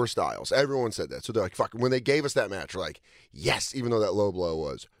Nakamura Styles. Everyone said that. So they're like, fuck. When they gave us that match, we're like, yes, even though that low blow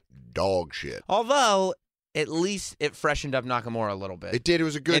was dog shit. Although at least it freshened up Nakamura a little bit. It did. It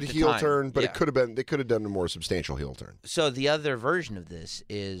was a good heel turn, but yeah. it could have been. They could have done a more substantial heel turn. So the other version of this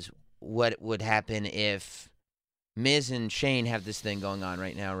is what would happen if Miz and Shane have this thing going on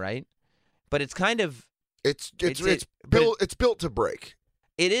right now, right? But it's kind of it's built to break.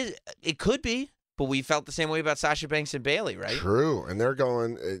 It is. It could be, but we felt the same way about Sasha Banks and Bayley, right? True, and they're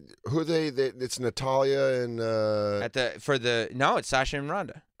going. Who are they? It's Natalya and it's Sasha and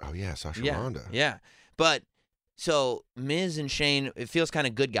Ronda. Oh yeah, Sasha and Ronda. Yeah. But so Miz and Shane, it feels kind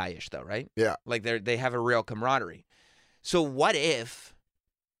of good guy-ish though, right? Yeah. Like they have a real camaraderie. So what if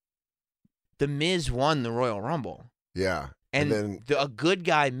the Miz won the Royal Rumble? Yeah. And then a good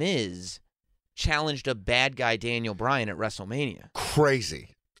guy Miz challenged a bad guy Daniel Bryan at WrestleMania. Crazy.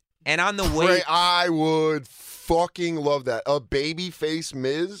 And on the way, I would fucking love that. A babyface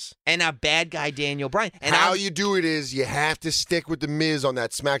Miz and a bad guy Daniel Bryan. And how you do it is you have to stick with the Miz on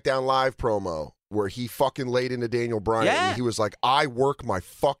that SmackDown Live promo where he fucking laid into Daniel Bryan. Yeah. And he was like, I work my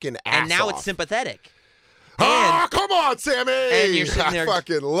fucking ass and now off. it's sympathetic. Come on, Sammy! And you're sitting there, I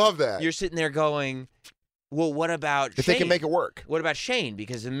fucking love that. You're sitting there going, well, what about if Shane? they can make it work? What about Shane?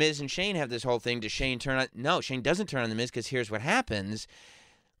 Because the Miz and Shane have this whole thing. Does Shane turn on? No, Shane doesn't turn on the Miz because here's what happens.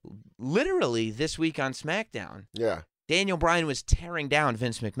 Literally this week on SmackDown, Daniel Bryan was tearing down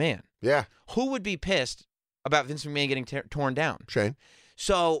Vince McMahon. Yeah. Who would be pissed about Vince McMahon getting torn down? Shane.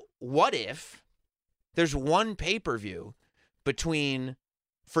 So what if there's one pay-per-view actually,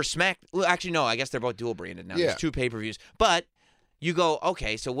 no, I guess they're both dual branded now. Yeah. There's 2 pay-per-views. But you go,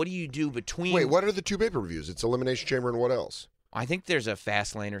 okay, so what do you do between... Wait, what are the 2 pay-per-views? It's Elimination Chamber and what else? I think there's a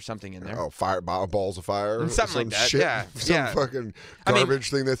Fastlane or something in there. Oh, balls of fire? Something like that, shit, yeah. Some fucking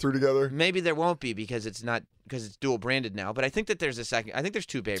garbage thing they threw together? Maybe there won't be because it's dual branded now. But I think that there's there's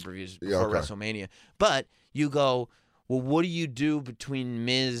 2 pay-per-views before WrestleMania. But you go, well, what do you do between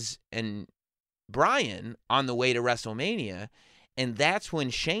Miz and Bryan on the way to WrestleMania? And that's when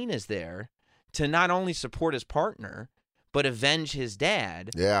Shane is there to not only support his partner, but avenge his dad.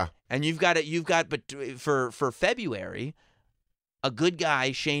 Yeah. And for February, a good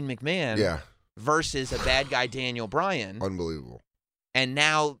guy, Shane McMahon, versus a bad guy, Daniel Bryan. Unbelievable. And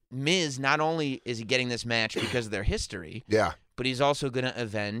now Miz, not only is he getting this match because of their history, but he's also going to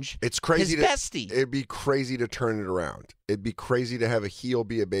avenge his bestie. It'd be crazy to turn it around. It'd be crazy to have a heel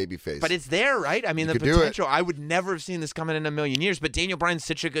be a babyface. But it's there, right? I mean, the potential. I would never have seen this coming in a million years, but Daniel Bryan's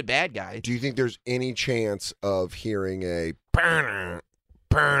such a good bad guy. Do you think there's any chance of hearing a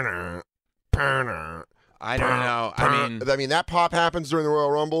I don't know. I mean, that pop happens during the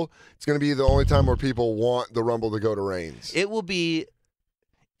Royal Rumble. It's going to be the only time where people want the Rumble to go to Reigns. It will be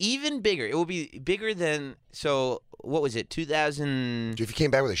even bigger. It will be bigger than, so what was it, 2000? If you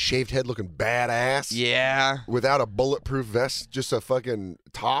came back with a shaved head looking badass. Yeah. Without a bulletproof vest, just a fucking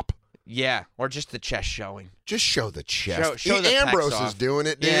top. Yeah, or just the chest showing. Just show the chest. Show the Ambrose pecs is doing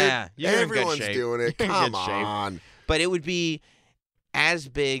it, dude. Yeah, everyone's doing it. Come on. But it would be as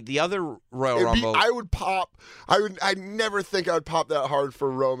big. The other Royal Rumble. I'd never think I'd pop that hard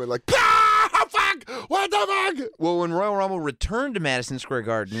for Roman. Like, fuck! What the fuck? Well, when Royal Rumble returned to Madison Square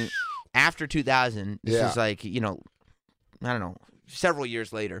Garden after 2000, this was like, I don't know, several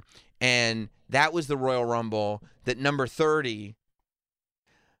years later. And that was the Royal Rumble that number 30.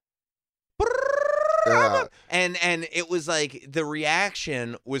 And it was like the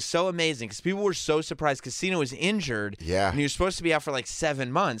reaction was so amazing because people were so surprised because Cena was injured. Yeah. And he was supposed to be out for like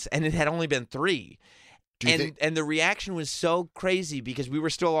 7 months, and it had only been 3. And the reaction was so crazy because we were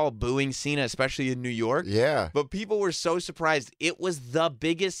still all booing Cena, especially in New York. Yeah. But people were so surprised. It was the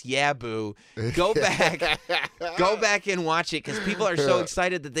biggest boo. Go back and watch it because people are so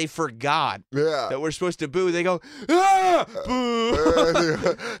excited that they forgot that we're supposed to boo. They go, ah, boo.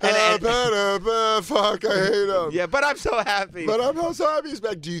 Fuck, I hate him. Yeah, but I'm so happy. But I'm so happy he's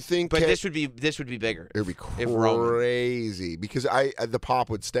back. Do you think? But this would be bigger. It would be crazy because the pop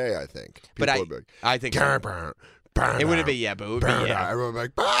would stay. I think. But I think so. It wouldn't be but it would be Everyone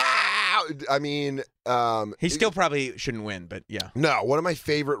would be like, I mean, he still probably shouldn't win, but yeah. No, one of my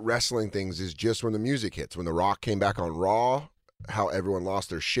favorite wrestling things is just when the music hits. When The Rock came back on Raw, how everyone lost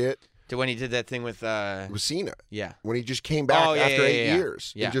their shit. When he did that thing with Cena. Yeah. When he just came back after 8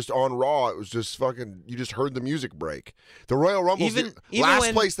 years. Yeah. And just on Raw, it was just fucking, you just heard the music break. The Royal Rumble's even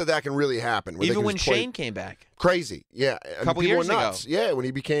last place that can really happen. Even when Shane came back. Crazy. Yeah. A couple years went nuts. ago. Yeah, when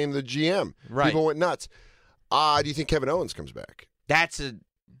he became the GM. Right. People went nuts. Do you think Kevin Owens comes back?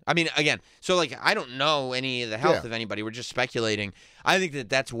 Again, so I don't know any of the health of anybody. We're just speculating. I think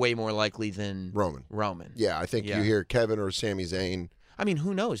that's way more likely than Roman. Yeah, I think you hear Kevin or Sami Zayn. I mean,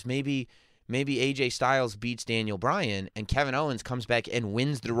 who knows? Maybe AJ Styles beats Daniel Bryan and Kevin Owens comes back and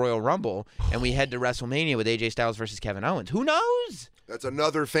wins the Royal Rumble and we head to WrestleMania with AJ Styles versus Kevin Owens. Who knows? That's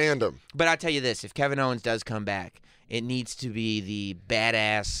another fandom. But I'll tell you this, if Kevin Owens does come back, it needs to be the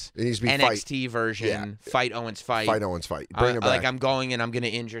badass NXT version. Fight Owens fight. Fight Owens fight. Bring him back. I'm going and I'm going to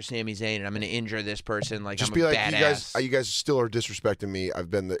injure Sami Zayn and I'm going to injure this person. Just I'm be a like, badass. you guys still are disrespecting me.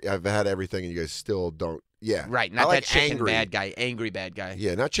 I've had everything and you guys still don't. Yeah. Right. Not that chicken bad guy. Angry bad guy.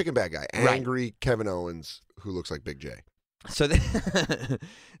 Yeah, not chicken bad guy. Angry Kevin Owens who looks like Big J. So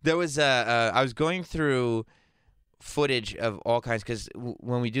there was I was going through footage of all kinds because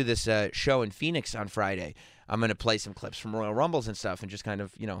when we do this show in Phoenix on Friday, I'm going to play some clips from Royal Rumbles and stuff and just kind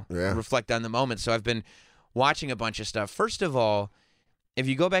of, reflect on the moment. So I've been watching a bunch of stuff. First of all, if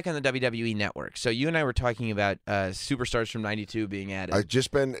you go back on the WWE Network, so you and I were talking about Superstars from '92 being added.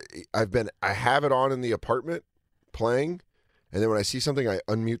 I have it on in the apartment playing, and then when I see something, I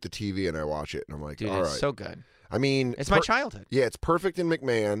unmute the TV and I watch it, and I'm like, dude, all right. It's so good. I mean, it's my childhood. Yeah, it's perfect in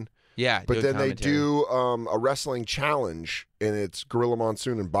McMahon. Yeah, but then they do a wrestling challenge, and it's Gorilla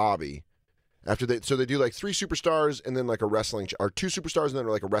Monsoon and Bobby. So they do like 3 superstars and then like a wrestling or 2 superstars and then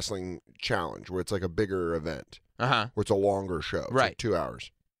like a wrestling challenge where it's like a bigger event. Where it's a longer show. It's like 2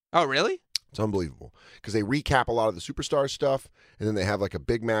 hours. Oh, really? It's unbelievable because they recap a lot of the superstar stuff and then they have like a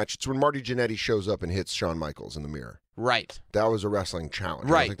big match. It's when Marty Jannetty shows up and hits Shawn Michaels in the mirror. Right. That was a wrestling challenge.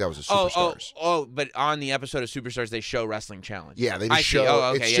 Right. I don't think that was a Superstars. But on the episode of Superstars, they show Wrestling Challenge. Yeah, they just show.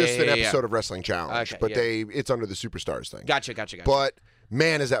 Oh, okay. It's just an episode of Wrestling Challenge, but it's under the Superstars thing. Gotcha. But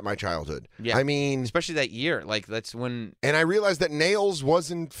man, is that my childhood? Yeah. I mean, especially that year. Like that's when. And I realized that Nails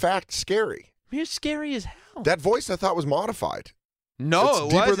was in fact scary. He was scary as hell. That voice I thought was modified. No,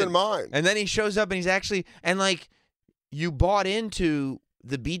 it's deeper than mine. And then he shows up and he's actually you bought into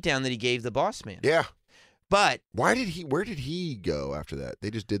the beatdown that he gave the Boss Man. Yeah. But where did he go after that? They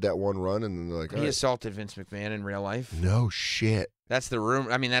just did that one run and then they're like, he assaulted Vince McMahon in real life. No shit. That's the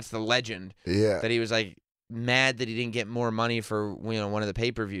rumor. I mean, that's the legend. Yeah. That he was mad that he didn't get more money for one of the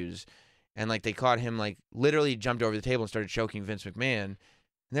pay-per-views, and they caught him literally jumped over the table and started choking Vince McMahon.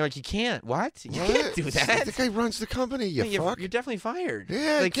 And they're like, you can't. What? You can't do that. The guy runs the company, you fuck. You're definitely fired.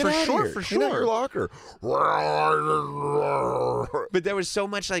 Yeah, get out of here. For Clean out your locker. But there was so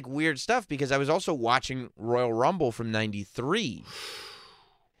much weird stuff because I was also watching Royal Rumble from '93.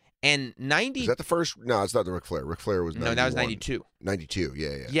 And 90... Is that the first? No, it's not the Ric Flair. Ric Flair was 91. No, that was 92. 92,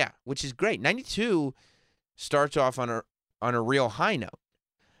 yeah. Yeah, which is great. 92 starts off on a real high note.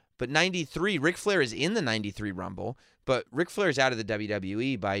 But 93, Ric Flair is in the 93 Rumble, but Ric Flair's out of the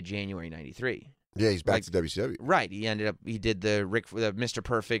WWE by January 93. Yeah, he's back to WCW. Right. He did the Mr.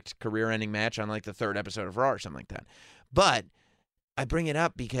 Perfect career-ending match on the 3rd episode of Raw or something like that. But I bring it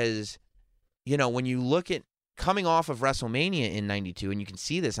up because, when you look at coming off of WrestleMania in 92, and you can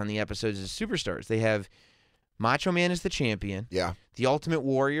see this on the episodes of Superstars, they have Macho Man as the champion. Yeah. The Ultimate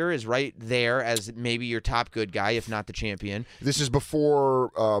Warrior is right there as maybe your top good guy, if not the champion. This is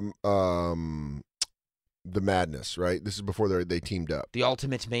before the Madness, right? This is before they teamed up. The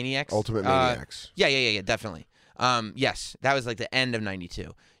Ultimate Maniacs? Ultimate Maniacs. Yeah, definitely. Yes, that was the end of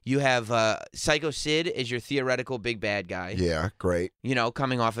 92. You have Psycho Sid as your theoretical big bad guy. Yeah, great.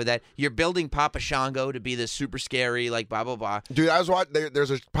 Coming off of that. You're building Papa Shango to be this super scary, blah, blah, blah. Dude, I was watching, there's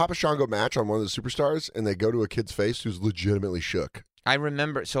a Papa Shango match on one of the Superstars, and they go to a kid's face who's legitimately shook. I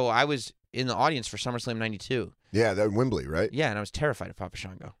remember, so I was in the audience for SummerSlam 92. Yeah, that Wembley, right? Yeah, and I was terrified of Papa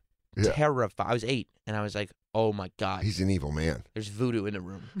Shango. Yeah. Terrified. I was 8, and I was like, oh, my God. He's an evil man. There's voodoo in the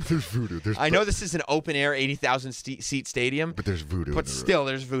room. There's voodoo. I know this is an open-air 80,000-seat stadium, but there's voodoo. but in the room. still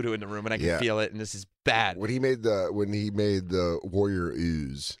there's voodoo in the room, and I can feel it, and this is bad. When he made the warrior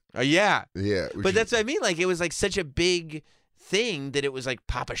ooze. Yeah. Yeah. But that's what I mean. Like, it was like such a big thing that it was like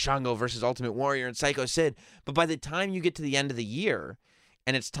Papa Shango versus Ultimate Warrior and Psycho Sid. But by the time you get to the end of the year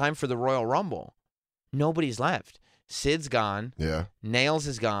and it's time for the Royal Rumble, nobody's left. Sid's gone. Yeah. Nails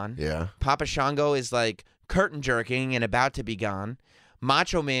is gone. Yeah. Papa Shango is like curtain jerking and about to be gone.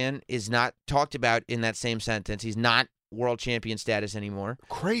 Macho Man is not talked about in that same sentence. He's not world champion status anymore.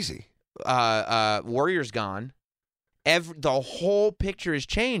 Crazy. Warrior's gone. The whole picture has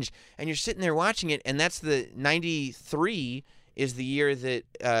changed, and you're sitting there watching it, and that's the 93 is the year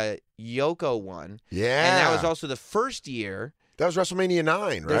that Yoko won. Yeah. And that was also the first year. That was WrestleMania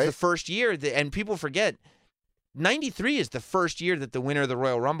 9, That was right? the first year, and people forget, 93 is the first year that the winner of the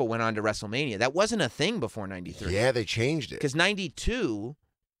Royal Rumble went on to WrestleMania. That wasn't a thing before 93. Yeah, they changed it. Because 92,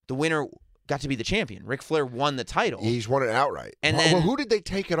 the winner got to be the champion. Ric Flair won the title. He's won it outright. And well, then- who did they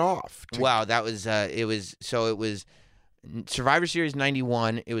take it off? Wow, that was it was Survivor Series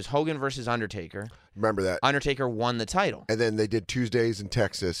 91. It was Hogan versus Undertaker. Remember that. Undertaker won the title. And then they did Tuesdays in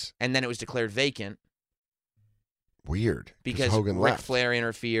Texas. And then it was declared vacant Weird. because Hogan Ric left. Flair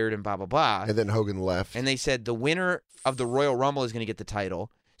interfered and blah, blah, blah. And then Hogan left. And they said the winner of the Royal Rumble is going to get the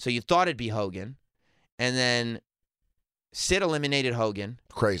title. So you thought it'd be Hogan. And then Sid eliminated Hogan.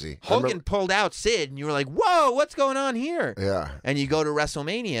 Crazy. I Hogan remember- pulled out Sid, and you were like, whoa, what's going on here? Yeah. And you go to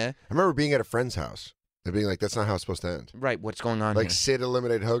WrestleMania. I remember being at a friend's house. They're being like, that's not how it's supposed to end. Right, what's going on Like here? Sid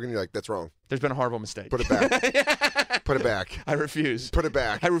eliminated Hogan. You're like, that's wrong. There's been a horrible mistake. Put it back. Put it back. I refuse. Put it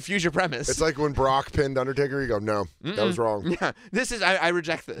back. I refuse your premise. It's like when Brock pinned Undertaker. You go, no, that was wrong. Yeah, this is, I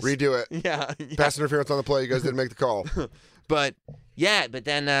reject this. Redo it. Yeah. Pass interference on the play. You guys didn't make the call. But, yeah, but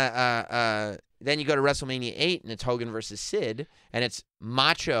then you go to WrestleMania 8, and it's Hogan versus Sid, and it's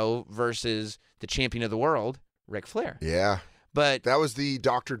Macho versus the champion of the world, Ric Flair. Yeah. But, That was the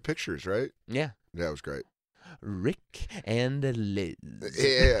doctored pictures, right? yeah, Yeah, it was great. Rick and Liz.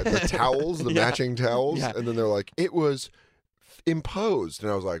 Yeah, the towels, the Yeah. matching towels. Yeah. And then they're like, it was imposed.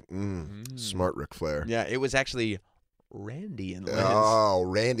 And I was like, smart Ric Flair. Yeah, it was actually Randy and Liz. Oh,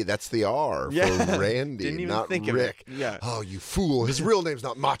 Randy. That's the R Yeah. for Randy, Didn't even not think of Rick. it. Yeah. Oh, you fool. His real name's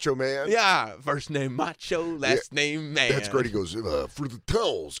not Macho Man. Yeah, first name Macho, last name Man. That's great. He goes, for the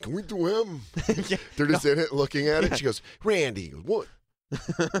towels, can we do him? Yeah. They're just in it looking at it. She goes, Randy. He goes, what?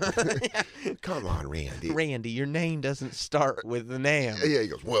 Yeah. Come on, Randy. Randy, your name doesn't start with an M. Yeah, he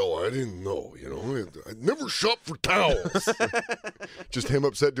goes, well, I didn't know, I never shop for towels. Just him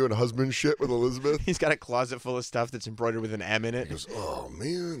upset doing husband shit with Elizabeth. He's got a closet full of stuff that's embroidered with an M in He it. goes, oh,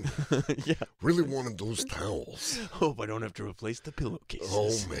 man, Yeah. really wanted those towels. Hope I don't have to replace the pillowcases.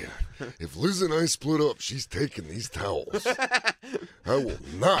 Oh, man, if Liz and I split up, she's taking these towels. I will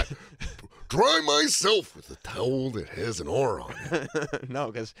not dry myself with a towel that has an R on it.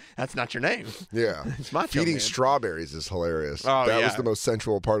 No, because that's not your name. Yeah. It's Macho Feeding Man. strawberries is hilarious. Oh, that yeah. was the most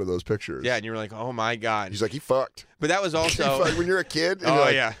sensual part of those pictures. Yeah, and you were like, oh my God. He's like, he fucked. But that was He also. fucked. When you're a kid, and Oh, you're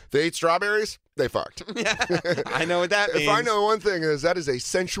like, yeah. they ate strawberries, they fucked. Yeah, I know what that means. If I know one thing, is that is a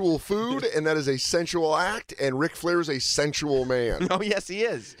sensual food and that is a sensual act, and Ric Flair is a sensual man. Oh yes, he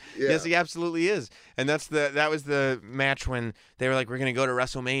is. Yeah. Yes, he absolutely is. And that was the match when they were like, we're gonna go to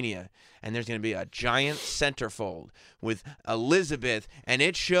WrestleMania, and there's gonna be a giant centerfold with Elizabeth, and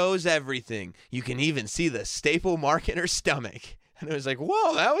it shows everything. You can even see the staple mark in her stomach. And it was like,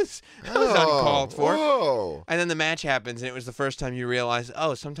 whoa, that was uncalled for. Whoa. And then the match happens, and it was the first time you realized,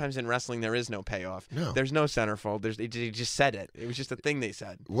 oh, sometimes in wrestling there is no payoff. No. There's no centerfold. They just said it. It was just a thing they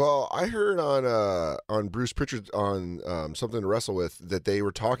said. Well, I heard on Bruce Pritchard on Something to Wrestle With that they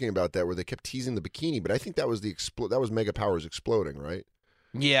were talking about that where they kept teasing the bikini, but I think that was that was Mega Powers exploding, right?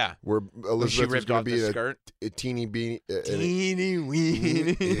 Yeah. Where When she Elizabeth was ripped going off to be the a skirt. teeny beanie. Teeny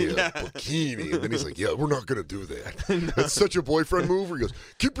weeny. Yeah, bikini. And then he's like, yeah, we're not going to do that. That's such a boyfriend move where he goes,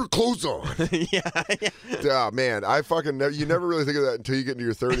 keep your clothes on. Yeah. Oh, man, you never really think of that until you get into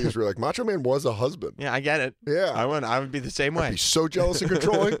your 30s where you're like, Macho Man was a husband. Yeah, I get it. Yeah. I would be the same way. I'd be so jealous and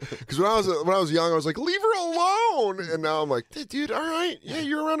controlling. Because when I was young, I was like, leave her alone. And now I'm like, dude, all right. Yeah,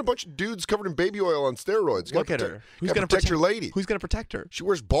 you're around a bunch of dudes covered in baby oil on steroids. You Look gotta at her. Who's going to protect your lady? Who's going to protect her? She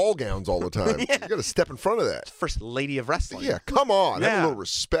wears ball gowns all the time. Yeah. You got to step in front of that. First lady of wrestling. Yeah, come on. Have Yeah. a little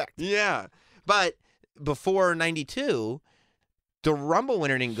respect. Yeah. But before 92, the Rumble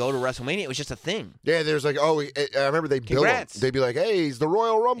winner didn't go to WrestleMania. It was just a thing. Yeah, there's like, I remember they bill him. Congrats. They'd be like, hey, he's the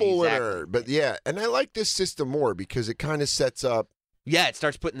Royal Rumble winner. Exactly. But yeah, and I like this system more because it kind of sets up. Yeah, it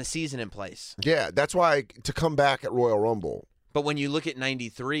starts putting the season in place. Yeah, that's why to come back at Royal Rumble But when you look at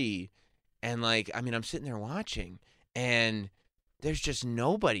 93 and, like, I mean, I'm sitting there watching and there's just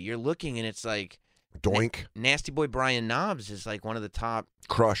nobody. You're looking and it's like Doink. Nasty Boy Brian Knobs is like one of the top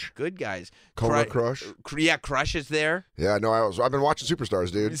Crush. good guys. Coma Crush. Yeah, Crush is there. Yeah, no, I've been watching Superstars,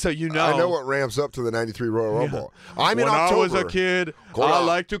 dude. So you know. I know what ramps up to the 93 Royal Rumble. I'm in when October. I was a kid, I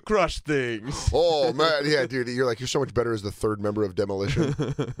like to crush things. Oh, man. Yeah, dude. You're so much better as the third member of Demolition.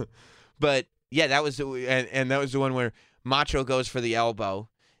 But, yeah, that was and that was the one where Macho goes for the elbow,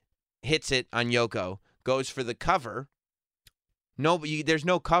 hits it on Yoko, goes for the cover. No, there's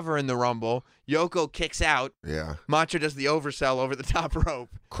no cover in the Rumble. Yoko kicks out. Yeah. Macho does the oversell over the top rope.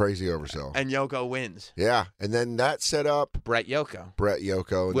 Crazy oversell. And Yoko wins. Yeah. And then that set up Brett Yoko. Brett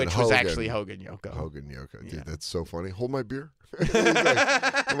Yoko. And Which then was Hogan. actually Hogan Yoko. Hogan Yoko. Dude, Yeah. that's so funny. Hold my beer. He's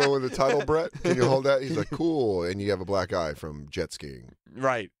like, come on with the title, Brett. Can you hold that? He's like, cool. And you have a black eye from jet skiing.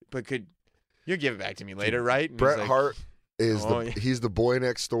 Right. But you'll give it back to me later, right? And Bret he's like, Hart is Oh, yeah. he's the boy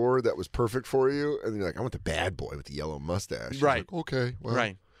next door that was perfect for you. And you're like, I want the bad boy with the yellow mustache. He's Right. like, okay. Well,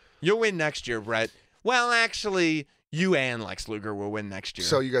 Right. You'll win next year, Brett. Well, actually, you and Lex Luger will win next year.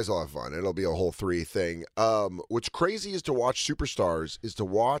 So you guys will have fun. It'll be a whole 3 thing. What's crazy is to watch Superstars is to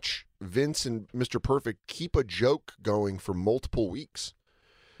watch Vince and Mr. Perfect keep a joke going for multiple weeks.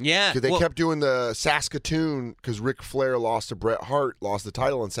 yeah. Because they well, kept doing the Saskatoon because Ric Flair lost to Bret Hart, lost the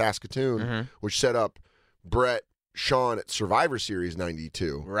title in Saskatoon, Mm-hmm. which set up Bret, Shawn at Survivor Series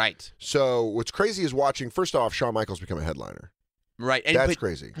 92. Right. So what's crazy is watching, first off, Shawn Michaels become a headliner. Right. That's but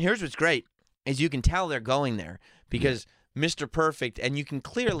crazy. Here's what's great is you can tell they're going there because Mr. Perfect, and you can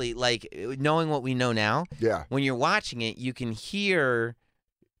clearly, like, knowing what we know now, Yeah. when you're watching it, you can hear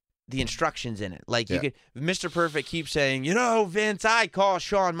the instructions in it. Like, you Yeah. could, Mr. Perfect keeps saying, Vince, I call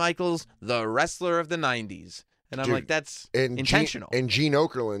Shawn Michaels the wrestler of the 90s. And I'm Dude, like, that's And intentional. Gene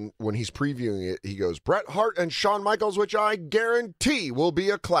Okerlund, when he's previewing it, he goes, Bret Hart and Shawn Michaels, which I guarantee will be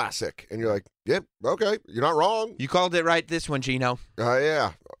a classic. And you're like, yep, okay, you're not wrong. You called it right this one, Gino.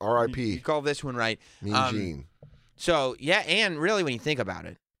 Yeah, You R.I.P. called this one right. Mean Gene. So, yeah, and really when you think about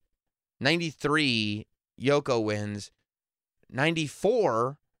it, 93, Yoko wins.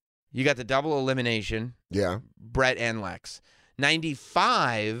 94, you got the double elimination, Yeah. Brett and Lex.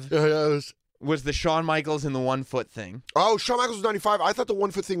 95 Yes. was the Shawn Michaels and the 1 foot thing. Oh, Shawn Michaels was 95. I thought the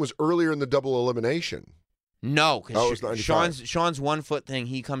 1 foot thing was earlier in the double elimination. No, Oh, it was because 95. Shawn's 1 foot thing,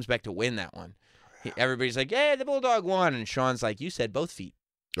 he comes back to win that one. Everybody's like, "Hey, the Bulldog won," and Shawn's like, "You said both feet.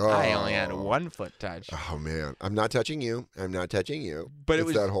 Oh. I only had a 1 foot touch." Oh, man. I'm not touching you. I'm not touching you. But it it's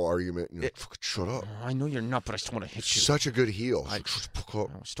was- that whole argument. You're like, fucking shut up. Oh, I know you're not, but I still want to hit you. Such a good heel. I- Fuck up.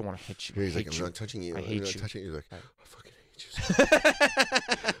 I still want to hit you. He's I like, hate I'm you. not touching you. I I'm hate not you. touching you. He's like, I fucking hate you. So much.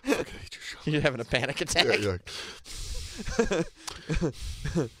 I fucking hate you. So You're having a panic attack. much. Yeah, you're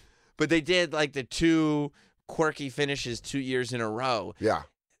like, But they did like the 2 quirky finishes 2 years in a row. yeah.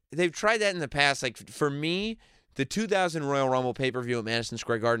 They've tried that in the past. Like, for me, the 2000 Royal Rumble pay-per-view at Madison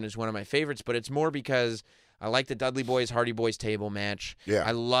Square Garden is one of my favorites, but it's more because I like the Dudley Boys Hardy Boys table match. Yeah.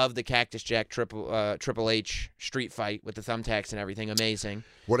 I love the Cactus Jack Triple H street fight with the thumbtacks and everything. Amazing.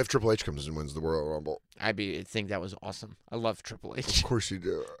 What if Triple H comes and wins the Royal Rumble? I'd think that was awesome. I love Triple H. Of course you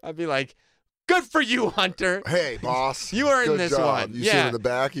do. I'd be like, good for you, Hunter. Hey, boss. You earned Good this job. one. You sit Yeah. in the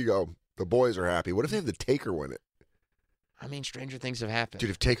back, you go, the boys are happy. What if they have the Taker win it? I mean, stranger things have happened. Dude,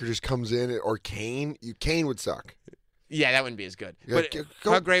 if Taker just comes in, or Kane would suck. Yeah, that wouldn't be as good. Yeah, But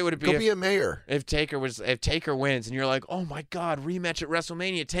go- how great would it be Go if be a mayor. If Taker wins and you're like, oh my God, rematch at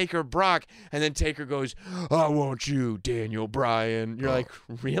WrestleMania, Taker Brock, and then Taker goes, I want you, Daniel Bryan. You're like,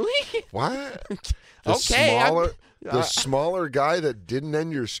 really? What? Okay, The smaller guy that didn't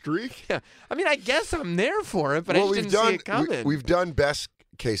end your streak? Yeah. I mean, I guess I'm there for it, but I just didn't see it coming. We've done best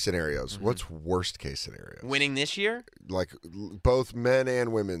case scenarios. What's worst case scenario? Winning this year? Like both men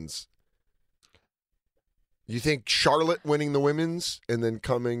and women's. You think Charlotte winning the women's and then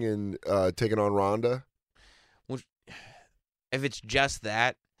coming and taking on Ronda? If it's just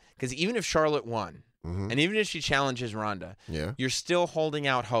that, because even if Charlotte won, Mhm. and even if she challenges Ronda, Yeah. you're still holding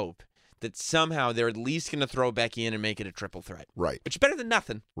out hope that somehow they're at least going to throw Becky in and make it a triple threat, Right. which is better than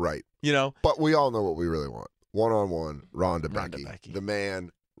nothing, Right. you know? But we all know what we really want. One-on-one, Ronda Ronda Becky. Becky. The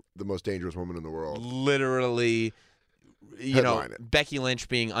man, the most dangerous woman in the world. Literally, you know, Headline it. Becky Lynch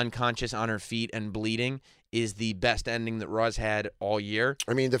being unconscious on her feet and bleeding is the best ending that Raw's had all year.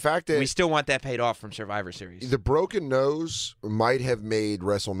 I mean, the fact that We still want that paid off from Survivor Series. the broken nose might have made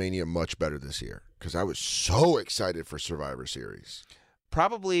WrestleMania much better this year because I was so excited for Survivor Series.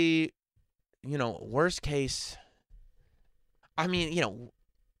 Probably, you know, worst case, I mean, you know,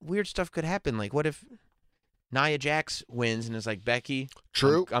 weird stuff could happen. Like, what if Nia Jax wins and is like, Becky,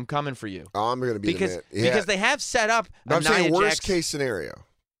 True. I'm coming for you. I'm going to be Because the man. because they have set up But a I'm saying Nia worst Jax. case scenario.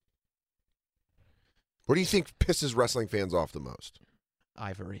 What do you think pisses wrestling fans off the most?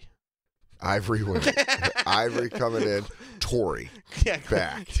 Ivory. Ivory winning. Ivory coming in. Tori Yeah,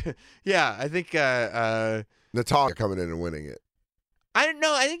 back. Yeah, I think Natalia coming in and winning it. I don't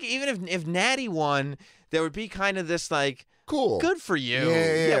know. I think even if Natty won, there would be kind of this like, Cool. good for you.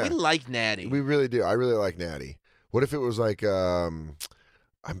 Yeah. We like Natty. We really do. I really like Natty. What if it was like I'm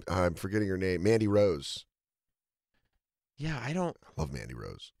forgetting her name, Mandy Rose. Yeah, I don't. I love Mandy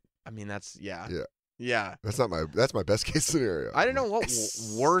Rose. I mean, that's Yeah. Yeah. That's my best case scenario. I don't know what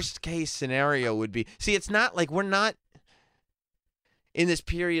Yes. worst case scenario would be. See, it's not like we're not in this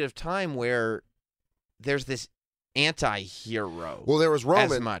period of time where there's this anti-hero. Well, there was as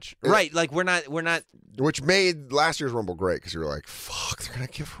Roman, much, right? Like we're not which made last year's Rumble great because you were like, "Fuck, they're gonna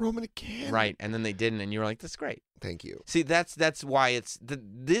give Roman again." right, and then they didn't, and you were like, "That's great." Thank you. See, that's why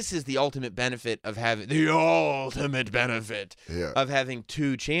this is the ultimate benefit of having Yeah. of having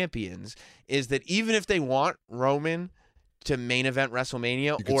two champions is that even if they want Roman to main event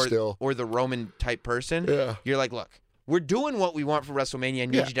WrestleMania You could still- or the Roman type person, Yeah. you're like, look, we're doing what we want for WrestleMania. I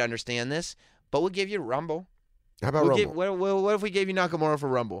need Yeah. you to understand this, but we'll give you Rumble. How about Rumble? What if we gave you Nakamura for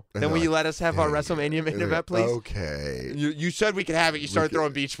Rumble? And Then will they're you like, let us have our WrestleMania main event, please? Okay. You said we could have it. You started could-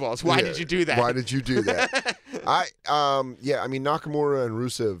 throwing beach balls. Why Yeah. did you do that? Why did you do that? I mean Nakamura and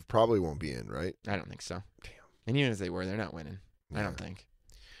Rusev probably won't be in, right? I don't think so. Damn. And even if they were, they're not winning. I Yeah. don't think.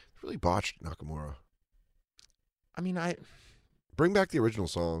 Really botched Nakamura. I mean, Bring back the original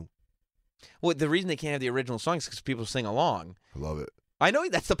song. well, the reason they can't have the original song is because people sing along. I love it. I know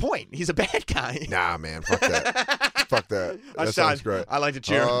that's the point. He's a bad guy. Nah, man, fuck that. Fuck that. That sounds great. I like to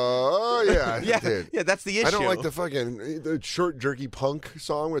cheer. Oh yeah, yeah, dude. yeah, that's the issue. I don't like the short jerky punk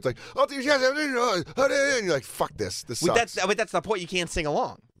song where it's like, oh, and you're like, fuck this. This Well, sucks. that's the point. You can't sing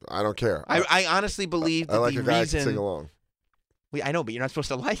along. I don't care. I honestly believe that I like the a guy who reason. can sing along. I know, but you're not supposed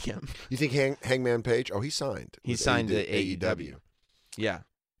to like him. You think Hangman Page? Oh, he signed. He with signed to AEW. Yeah.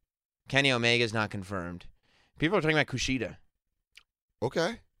 Kenny Omega's not confirmed. People are talking about Kushida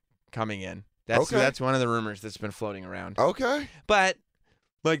Okay. coming in. That's one of the rumors that's been floating around. Okay. But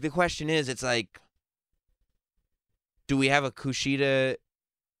like the question is, it's like, do we have a Kushida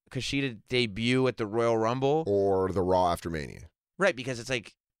debut at the Royal Rumble? Or the Raw after Mania. Right, because it's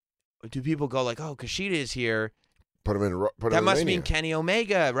like, do people go like, oh, Kushida is here? Put him in. That must mean Kenny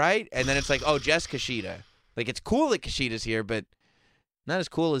Omega, right? And then it's like, oh, just Kushida. Like, it's cool that Kushida's here, but not as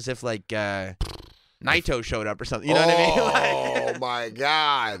cool as if, like, Naito showed up or something. You know what I mean? Oh, my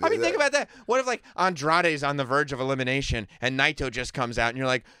God. I mean, think about that. What if, like, Andrade's on the verge of elimination and Naito just comes out and you're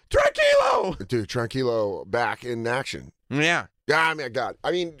like, Tranquilo! Dude, Tranquilo back in action. Yeah. Ah, my God.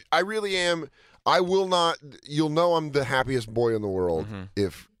 I mean, I really am. I will not. You'll know I'm the happiest boy in the world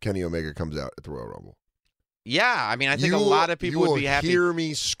if Kenny Omega comes out at the Royal Rumble. Yeah, I mean, I think a lot of people would be happy. You will hear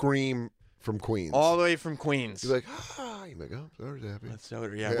me scream from Queens. All the way from Queens. You're like, Omega. Soder's happy. That's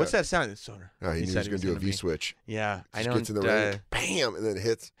Soder, yeah. Yeah. What's that sound? It's Soder. Oh, he knew he was going to do a gonna be- V-switch. Yeah, I Just know. gets in the ring, bam, and then it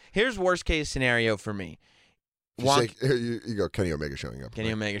hits. Here's worst case scenario for me. You, say, you go, Kenny Omega showing up.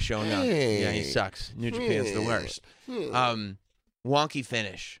 Kenny Omega showing up. Hey. Yeah, he sucks. New Japan's the worst. Wonky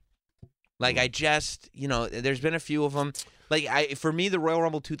finish. Like, I just, there's been a few of them. Like, for me, the Royal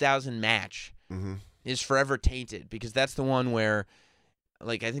Rumble 2000 match is forever tainted because that's the one where,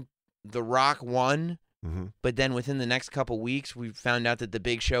 like, I think The Rock won, but then within the next couple weeks, we found out that the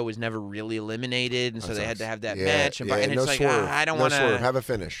Big Show was never really eliminated, and so they had to have that match. And, and no it's like, swerve. I don't no want swerve. to Have a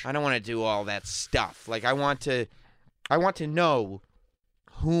finish. I don't want to do all that stuff. Like, I want to know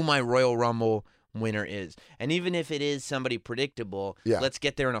who my Royal Rumble winner is. And even if it is somebody predictable, let's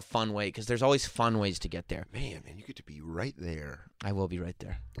get there in a fun way because there's always fun ways to get there. Man, you get to be right there. I will be right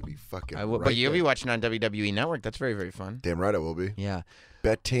there. You'll be fucking I will, right but you'll there. be watching on WWE Network. That's very, very fun. Damn right I will be. Yeah.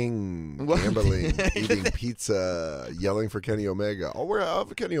 Betting, gambling, eating pizza, yelling for Kenny Omega. I'll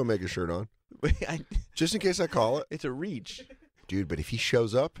have a Kenny Omega shirt on. Just in case I call it. It's a reach. Dude, but if he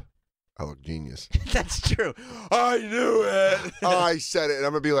shows up, I look genius. That's true. I knew it. I said it, and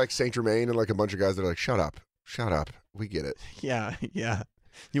I'm going to be like Saint Germain and like a bunch of guys that are like, shut up. We get it. Yeah.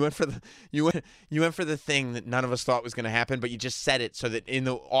 You went for the thing that none of us thought was going to happen, but you just said it so that in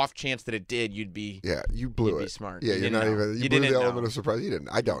the off chance that it did, you'd be you blew you'd it. be smart. Yeah, You you're didn't not know. even. You You blew didn't the know. element of surprise. You didn't.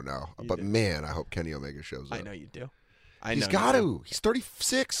 I don't know, but didn't. man, I hope Kenny Omega shows up. I know you do. He's got to. He's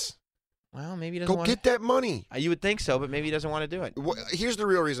 36. Well, maybe he doesn't Go want get that money. You would think so, but maybe he doesn't want to do it. Here's the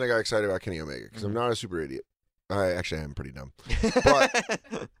real reason I got excited about Kenny Omega because Mm-hmm. I'm not a super idiot. I actually am pretty dumb.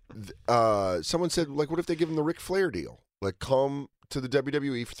 But someone said, like, what if they give him the Ric Flair deal? Like, come to the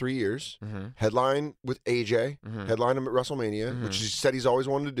WWE for 3 years, Mm-hmm. headline with AJ, headline him at WrestleMania, which he said he's always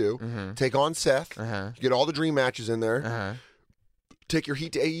wanted to do, take on Seth, get all the dream matches in there, take your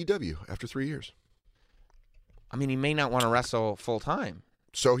heat to AEW after 3 years. I mean, he may not want to wrestle full time.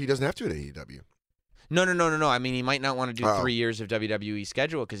 So he doesn't have to at AEW. No. I mean, he might not want to do 3 years of WWE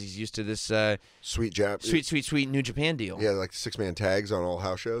schedule because he's used to this Sweet New Japan deal. Yeah, like 6-man tags on all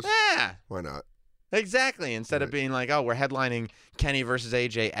house shows. Yeah. Why not? Exactly. Instead of being like, oh, we're headlining Kenny versus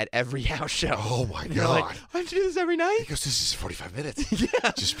AJ at every house show. Oh, my And you're like, God. I have to do this every night? Because this is 45 minutes.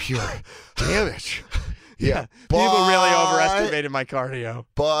 Yeah. Just pure damage. Yeah. But, People really overestimated my cardio.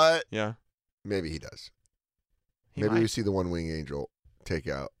 But Yeah. maybe he does. He Maybe might. we see the One Wing Angel take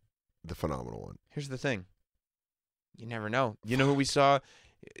out the phenomenal one. Here's the thing. You never know. You know who we saw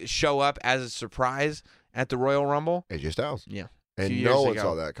show up as a surprise at the Royal Rumble? AJ Styles. Yeah. And few no years one ago.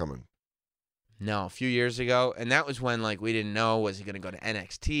 saw that coming. No, a few years ago. And that was when, like, we didn't know, was he going to go to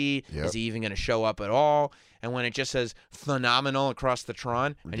NXT? Yep. Is he even going to show up at all? And when it just says phenomenal across the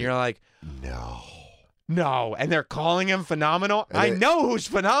Tron, and you're like, no. And they're calling him phenomenal? And I then- know who's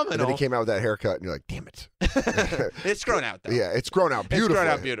And then phenomenal. he came out with that haircut, and you're like, damn it. It's grown out, though. Yeah, it's grown out beautifully. It's grown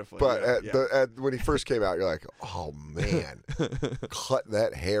out beautifully. But yeah. when he first came out, you're like, oh, man. Cut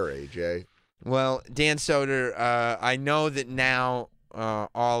that hair, AJ. Well, Dan Soder, I know that now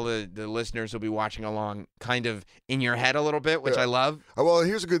all the listeners will be watching along kind of in your head a little bit, which Yeah. I love. Well,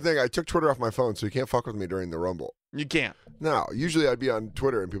 here's a good thing. I took Twitter off my phone, so you can't fuck with me during the Rumble. You can't. No, usually I'd be on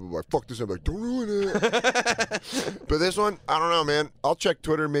Twitter and people would be like, fuck this. I'm like, don't ruin it. But this one, I don't know, man. I'll check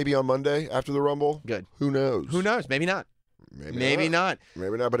Twitter maybe on Monday after the Rumble. Good. Who knows? Who knows? Maybe not. Maybe not.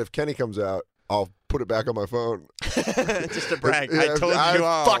 Maybe not. But if Kenny comes out, I'll put it back on my phone. Just to brag. Yeah, I told you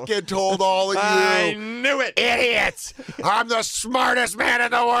all. I fucking told all of you. I knew it. Idiots! I'm the smartest man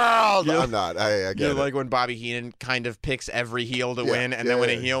in the world. Yeah. I'm not. I get You're it. like when Bobby Heenan kind of picks every heel to Yeah, win, and yeah, then when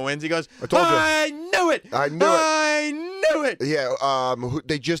a yeah. heel wins, he goes, I told you. I knew it. I knew it. I knew it. Yeah,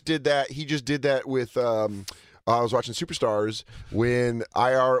 they just did that. He just did that with. I was watching Superstars when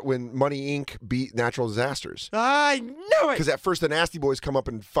Money Inc. beat Natural Disasters. I knew it. Because at first the Nasty Boys come up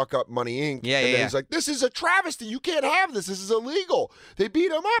and fuck up Money Inc. Yeah, and yeah, then yeah. he's like, "This is a travesty. You can't have this. This is illegal." They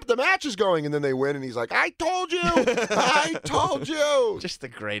beat him up. The match is going, and then they win, and he's like, "I told you. I told you." Just the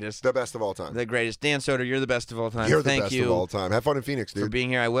greatest. The best of all time. The greatest. Dan Soder, you're the best of all time. You're the Thank best you of all time. Have fun in Phoenix, for dude. being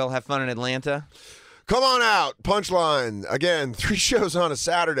here. I will have fun in Atlanta. Come on out. Punchline. Again, 3 shows on a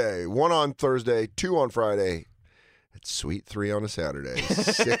Saturday, 1 on Thursday, 2 on Friday. It's Sweet 3 on a Saturday.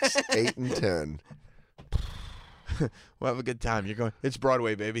 6, 8, and 10. We'll have a good time. You're going. It's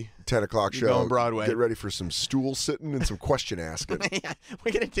Broadway, baby. 10 o'clock You're show. going Broadway. Get ready for some stool sitting and some question asking. Yeah,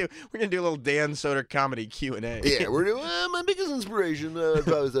 we're gonna do a little Dan Soder comedy Q&A. Yeah, we're doing my biggest inspiration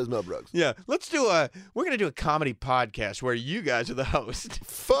probably says Mel Brooks. Yeah, we're gonna do a comedy podcast where you guys are the host.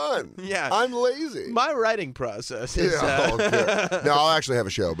 Fun. Yeah. I'm lazy. My writing process is. Yeah, okay. No, I'll actually have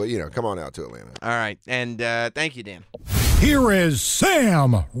a show, but come on out to Atlanta. All right, and thank you, Dan. Here is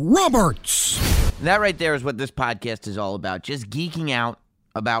Sam Roberts. That right there is what this podcast is all about. Just geeking out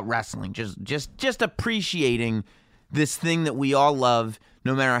about wrestling. Just appreciating this thing that we all love,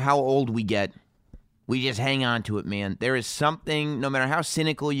 no matter how old we get. We just hang on to it, man. There is something, no matter how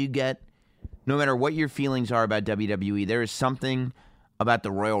cynical you get, no matter what your feelings are about WWE, there is something about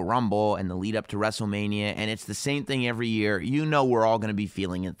the Royal Rumble and the lead up to WrestleMania, and it's the same thing every year. You know we're all going to be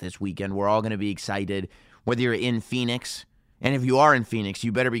feeling it this weekend. We're all going to be excited, whether you're in Phoenix. And if you are in Phoenix,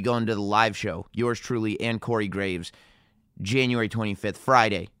 you better be going to the live show. Yours truly and Corey Graves, January 25th,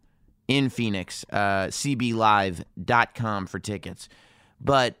 Friday, in Phoenix. CBLive.com for tickets.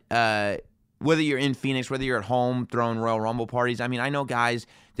 But whether you're in Phoenix, whether you're at home throwing Royal Rumble parties, I mean, I know guys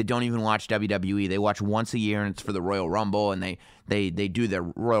that don't even watch WWE. They watch once a year, and it's for the Royal Rumble, and they do their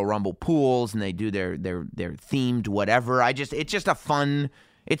Royal Rumble pools, and they do their themed whatever. It's just a fun.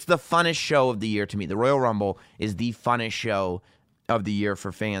 It's the funnest show of the year to me. The Royal Rumble is the funnest show of the year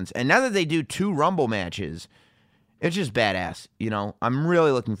for fans. And now that they do 2 Rumble matches, it's just badass. I'm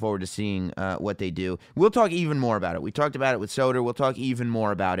really looking forward to seeing what they do. We'll talk even more about it. We talked about it with Soder. We'll talk even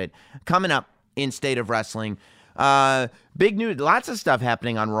more about it coming up in State of Wrestling. Big news. Lots of stuff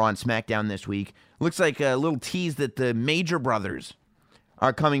happening on Raw and SmackDown this week. Looks like a little tease that the Major Brothers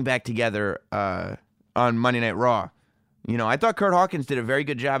are coming back together on Monday Night Raw. I thought Kurt Hawkins did a very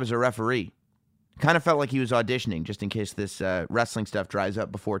good job as a referee. Kind of felt like he was auditioning, just in case this wrestling stuff dries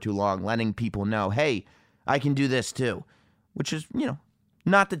up before too long, letting people know, hey, I can do this too. Which is,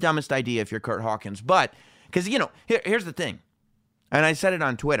 not the dumbest idea if you're Kurt Hawkins. But, because, here's the thing. And I said it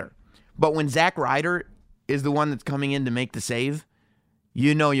on Twitter. But when Zack Ryder is the one that's coming in to make the save,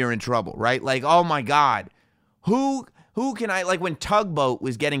 you're in trouble, right? Like, oh my God. Who who can I, like when Tugboat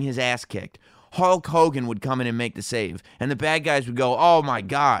was getting his ass kicked, Hulk Hogan would come in and make the save, and the bad guys would go, oh my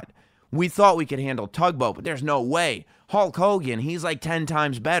God, we thought we could handle Tugboat, but there's no way. Hulk Hogan, he's like 10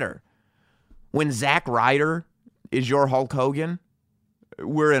 times better. When Zack Ryder is your Hulk Hogan,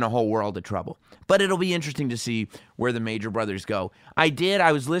 we're in a whole world of trouble. But it'll be interesting to see where the Major Brothers go.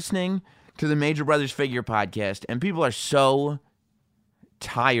 I was listening to the Major Brothers Figure podcast, and people are so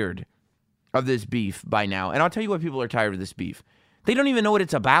tired of this beef by now. And I'll tell you why people are tired of this beef. They don't even know what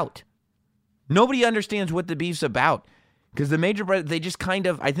it's about. Nobody understands what the beef's about. Because the Major Brothers, they just kind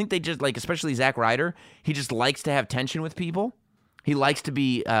of, I think they just, like, especially Zack Ryder, he just likes to have tension with people. He likes to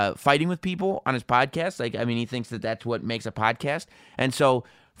be fighting with people on his podcast. Like, I mean, he thinks that that's what makes a podcast. And so,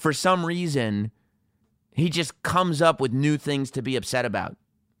 for some reason, he just comes up with new things to be upset about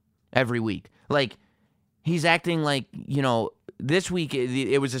every week. Like, he's acting like, you know, this week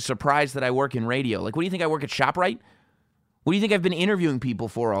it was a surprise that I work in radio. Like, what do you think I work at ShopRite? What do you think I've been interviewing people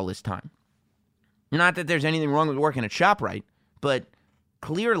for all this time? Not that there's anything wrong with working at ShopRite, but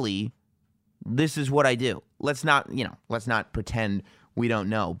clearly this is what I do. Let's not pretend we don't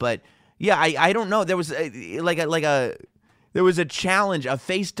know. But yeah, I don't know. There was there was a challenge, a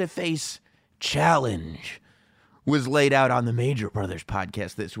face-to-face challenge was laid out on the Major Brothers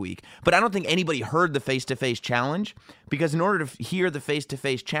podcast this week. But I don't think anybody heard the face-to-face challenge, because in order to hear the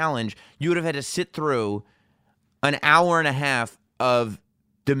face-to-face challenge, you would have had to sit through an hour and a half of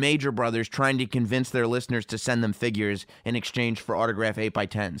the Major Brothers trying to convince their listeners to send them figures in exchange for autograph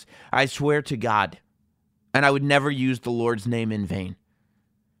 8x10s. I swear to God, and I would never use the Lord's name in vain,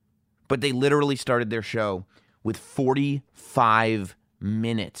 but they literally started their show with 45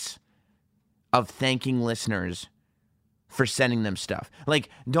 minutes of thanking listeners for sending them stuff. Like,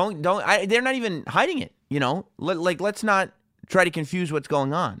 they're not even hiding it, you know? Let's not try to confuse what's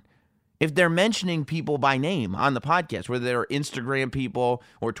going on. If they're mentioning people by name on the podcast, whether they're Instagram people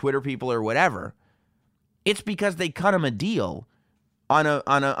or Twitter people or whatever, it's because they cut them a deal on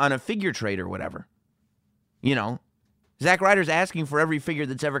a figure trade or whatever. You know, Zack Ryder's asking for every figure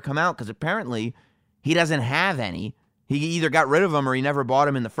that's ever come out because apparently he doesn't have any. He either got rid of them or he never bought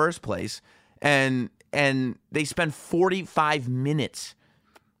them in the first place. And they spent 45 minutes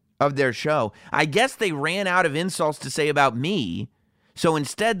of their show. I guess they ran out of insults to say about me. So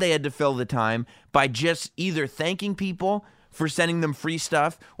instead, they had to fill the time by just either thanking people for sending them free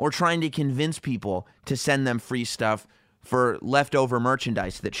stuff or trying to convince people to send them free stuff for leftover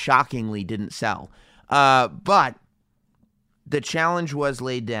merchandise that shockingly didn't sell. But the challenge was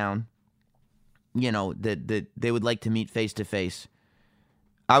laid down, you know, that they would like to meet face-to-face.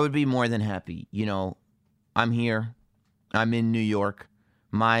 I would be more than happy. You know, I'm here. I'm in New York.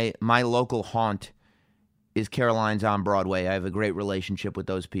 My local haunt is Caroline's on Broadway. I have a great relationship with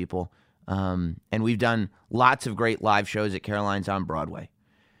those people. And we've done lots of great live shows at Caroline's on Broadway.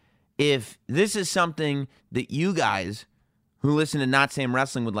 If this is something that you guys who listen to Not Sam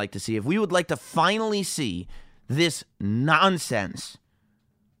Wrestling would like to see, if we would like to finally see this nonsense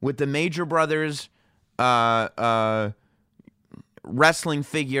with the Major Brothers wrestling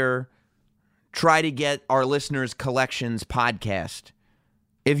figure try to get our listeners' collections podcast,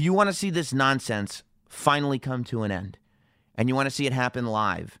 if you want to see this nonsense finally come to an end, and you want to see it happen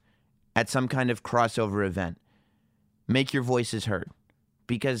live at some kind of crossover event, make your voices heard,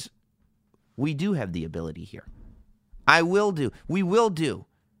 because we do have the ability here. We will do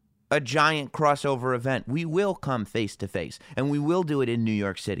a giant crossover event. We will come face to face, and we will do it in New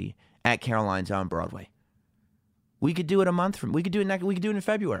York City at Caroline's on Broadway. We could do it we could do it in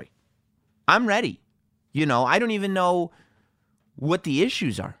February. I'm ready. You know, I don't even know what the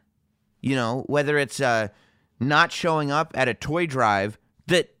issues are. You know, whether it's not showing up at a toy drive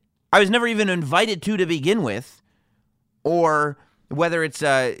that I was never even invited to begin with, or whether it's,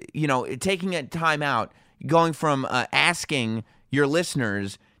 taking a time out, going from asking your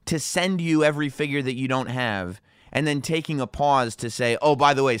listeners to send you every figure that you don't have, and then taking a pause to say, oh,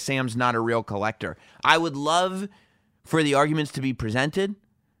 by the way, Sam's not a real collector. I would love for the arguments to be presented.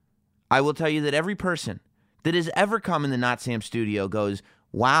 I will tell you that every person that has ever come in the Not Sam studio goes,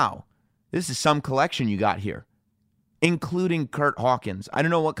 wow, this is some collection you got here, including Kurt Hawkins. I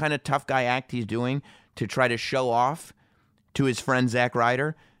don't know what kind of tough guy act he's doing to try to show off to his friend Zack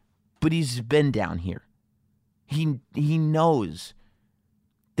Ryder, but he's been down here. He knows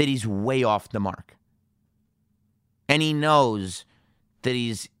that he's way off the mark. And he knows that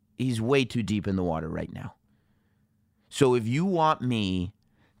he's way too deep in the water right now. So if you want me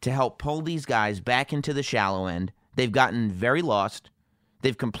to help pull these guys back into the shallow end, they've gotten very lost.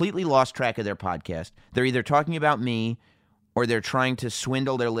 They've completely lost track of their podcast. They're either talking about me or they're trying to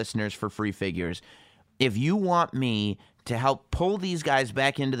swindle their listeners for free figures. if you want me to help pull these guys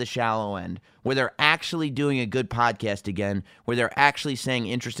back into the shallow end, where they're actually doing a good podcast again, where they're actually saying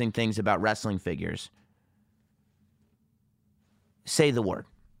interesting things about wrestling figures, say the word.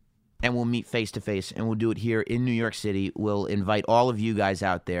 And we'll meet face to face, and we'll do it here in New York City. We'll invite all of you guys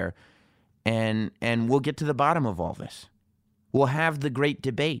out there, and we'll get to the bottom of all this. We'll have the great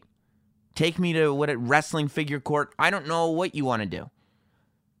debate. Take me to what a wrestling figure court. I don't know what you want to do.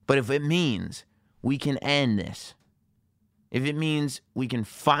 But if it means we can end this, if it means we can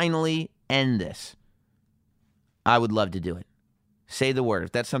finally end this, I would love to do it. Say the word.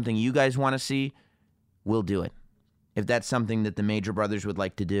 If that's something you guys want to see, we'll do it. If that's something that the Major Brothers would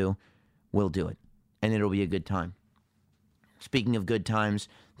like to do, we'll do it. And it'll be a good time. Speaking of good times,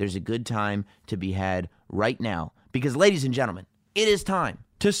 there's a good time to be had right now. Because, ladies and gentlemen, it is time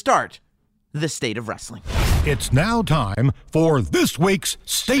to start the State of Wrestling. It's now time for this week's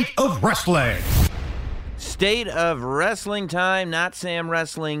State of Wrestling. State of Wrestling time, Not Sam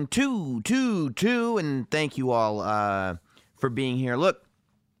Wrestling 222. And thank you all for being here. Look,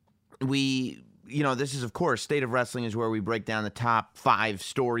 this is, of course, State of Wrestling is where we break down the top 5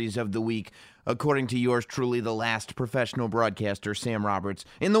 stories of the week, according to yours truly, the last professional broadcaster, Sam Roberts,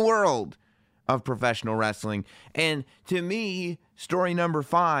 in the world of professional wrestling. And to me, story number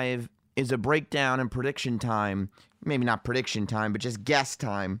 5 is a breakdown and prediction time, maybe not prediction time, but just guess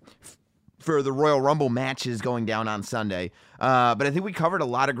time for the Royal Rumble matches going down on Sunday. But I think we covered a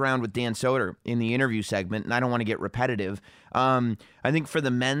lot of ground with Dan Soder in the interview segment, and I don't want to get repetitive. I think for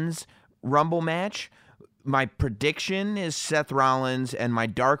the men's Rumble match, my prediction is Seth Rollins, and my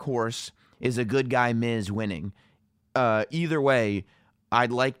dark horse is a good guy Miz winning. Either way,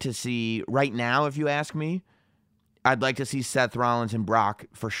 I'd like to see, right now, if you ask me, I'd like to see Seth Rollins and Brock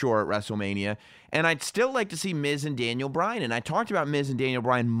for sure at WrestleMania. And I'd still like to see Miz and Daniel Bryan. And I talked about Miz and Daniel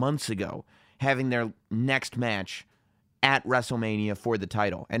Bryan months ago having their next match at WrestleMania for the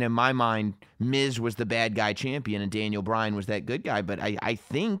title. And in my mind, Miz was the bad guy champion and Daniel Bryan was that good guy. But I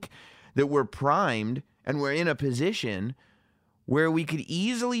think that we're primed and we're in a position where we could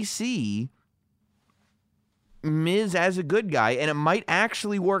easily see Miz as a good guy, and it might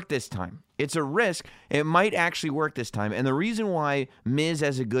actually work this time. It's a risk. It might actually work this time. And the reason why Miz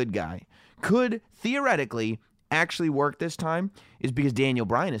as a good guy could theoretically actually work this time is because Daniel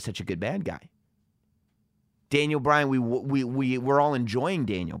Bryan is such a good bad guy. Daniel Bryan, we're all enjoying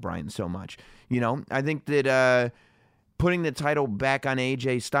Daniel Bryan so much. I think that putting the title back on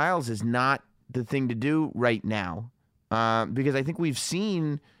AJ Styles is not the thing to do right now, because I think we've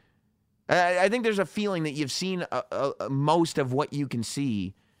seen. I think there's a feeling that you've seen most of what you can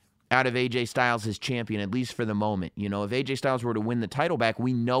see out of AJ Styles as champion, at least for the moment. If AJ Styles were to win the title back,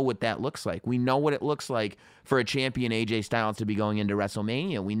 we know what that looks like. We know what it looks like for a champion AJ Styles to be going into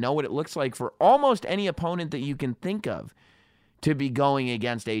WrestleMania. We know what it looks like for almost any opponent that you can think of to be going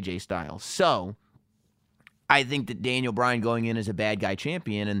against AJ Styles. So I think that Daniel Bryan going in as a bad guy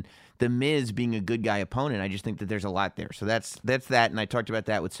champion and The Miz being a good guy opponent, I just think that there's a lot there. So that's that, and I talked about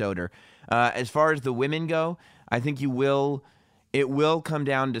that with Soder. As far as the women go, I think it will come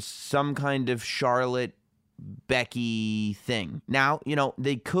down to some kind of Charlotte Becky thing. Now,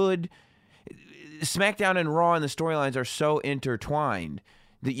 they could. SmackDown and Raw and the storylines are so intertwined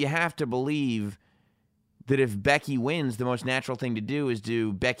that you have to believe that if Becky wins, the most natural thing to do is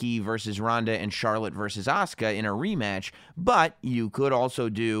do Becky versus Ronda and Charlotte versus Asuka in a rematch. But you could also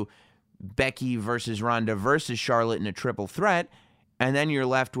do Becky versus Ronda versus Charlotte in a triple threat, and then you're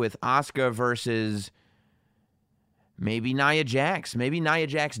left with Asuka versus maybe Nia Jax. Maybe Nia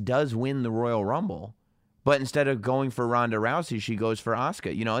Jax does win the Royal Rumble, but instead of going for Ronda Rousey, she goes for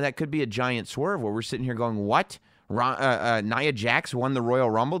Asuka. That could be a giant swerve where we're sitting here going, what? Nia Jax won the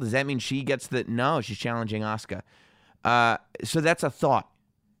Royal Rumble? Does that mean she gets the... No, she's challenging Asuka. So that's a thought.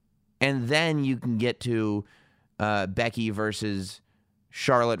 And then you can get to Becky versus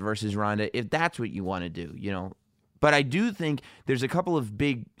Charlotte versus Ronda, if that's what you want to do, But I do think there's a couple of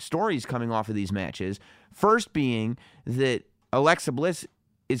big stories coming off of these matches. First being that Alexa Bliss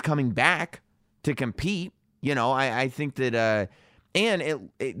is coming back to compete. I think that... and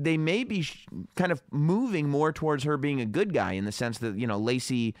they may be kind of moving more towards her being a good guy in the sense that,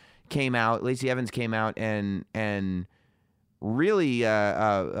 Lacey Evans came out and really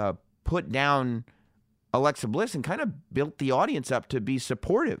put down Alexa Bliss and kind of built the audience up to be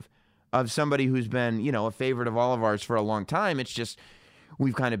supportive of somebody who's been, a favorite of all of ours for a long time. It's just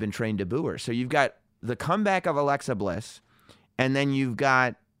we've kind of been trained to boo her. So you've got the comeback of Alexa Bliss, and then you've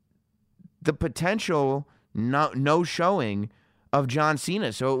got the potential no showing of John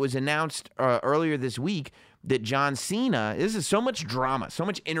Cena. So it was announced earlier this week that John Cena, this is so much drama, so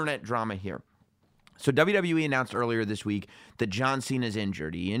much internet drama here. So WWE announced earlier this week that John Cena is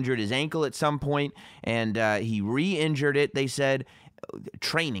injured. He injured his ankle at some point, and he re-injured it, they said,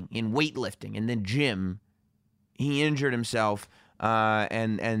 training in weightlifting. And then gym, he injured himself,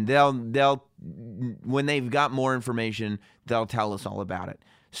 and they'll when they've got more information, they'll tell us all about it.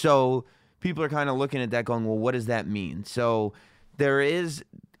 So people are kind of looking at that going, well, what does that mean? So there is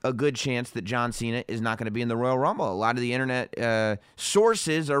a good chance that John Cena is not going to be in the Royal Rumble. A lot of the internet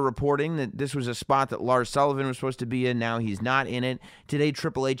sources are reporting that this was a spot that Lars Sullivan was supposed to be in. Now he's not in it. Today,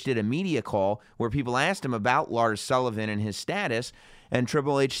 Triple H did a media call where people asked him about Lars Sullivan and his status, and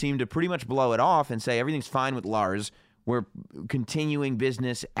Triple H seemed to pretty much blow it off and say everything's fine with Lars. We're continuing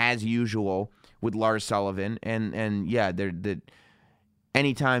business as usual with Lars Sullivan. And yeah,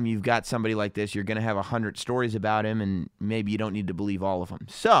 anytime you've got somebody like this, you're going to have 100 stories about him, and maybe you don't need to believe all of them.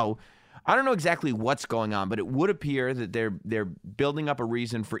 So I don't know exactly what's going on, but it would appear that they're building up a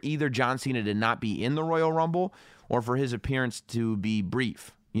reason for either John Cena to not be in the Royal Rumble or for his appearance to be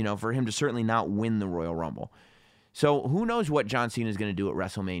brief, for him to certainly not win the Royal Rumble. So who knows what John Cena is going to do at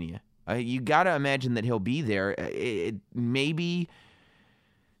WrestleMania. You got to imagine that he'll be there. Maybe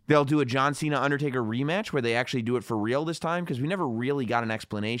they'll do a John Cena-Undertaker rematch where they actually do it for real this time, because we never really got an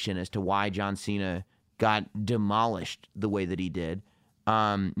explanation as to why John Cena got demolished the way that he did.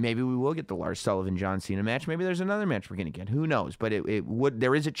 Maybe we will get the Lars Sullivan-John Cena match. Maybe there's another match we're going to get. Who knows? But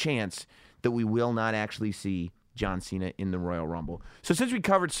there is a chance that we will not actually see John Cena in the Royal Rumble. So since we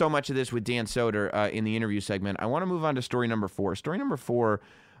covered so much of this with Dan Soder in the interview segment, I want to move on to story number 4. Story number 4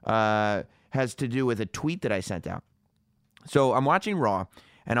 has to do with a tweet that I sent out. So I'm watching Raw,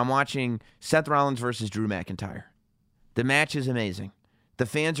 and I'm watching Seth Rollins versus Drew McIntyre. The match is amazing. The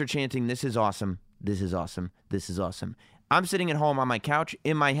fans are chanting, "This is awesome. This is awesome. This is awesome." I'm sitting at home on my couch.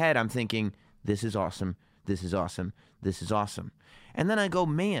 In my head, I'm thinking, "This is awesome. This is awesome. This is awesome." And then I go,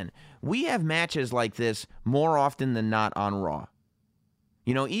 man, we have matches like this more often than not on Raw.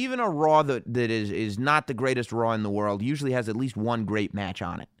 Even a Raw that is not the greatest Raw in the world usually has at least one great match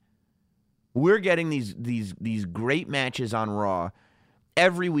on it. We're getting these great matches on Raw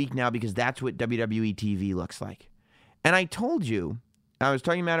every week now because that's what WWE TV looks like. And I told you, I was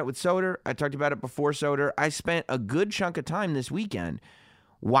talking about it with Soder. I talked about it before Soder. I spent a good chunk of time this weekend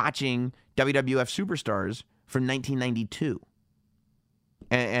watching WWF Superstars from 1992.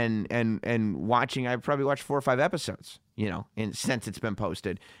 And watching, I've probably watched 4 or 5 episodes, since it's been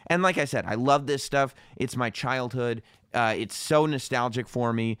posted. And like I said, I love this stuff. It's my childhood. It's so nostalgic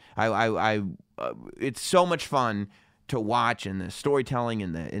for me. It's so much fun to watch, and the storytelling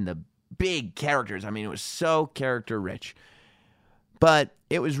and the big characters. I mean, it was so character rich. But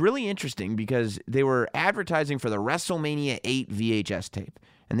it was really interesting because they were advertising for the WrestleMania 8 VHS tape,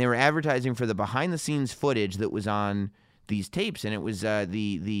 and they were advertising for the behind the scenes footage that was on these tapes, and it was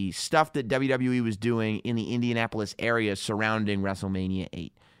the stuff that WWE was doing in the Indianapolis area surrounding WrestleMania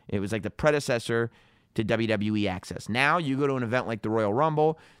 8. It was like the predecessor to WWE Access. Now you go to an event like the Royal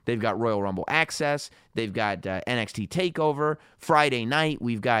Rumble, they've got Royal Rumble Access, they've got NXT TakeOver. Friday night,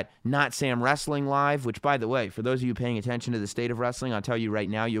 we've got Not Sam Wrestling Live, which, by the way, for those of you paying attention to the state of wrestling, I'll tell you right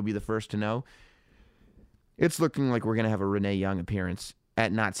now, you'll be the first to know. It's looking like we're going to have a Renee Young appearance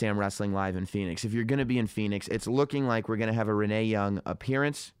at Not Sam Wrestling Live in Phoenix. If you're going to be in Phoenix, it's looking like we're going to have a Renee Young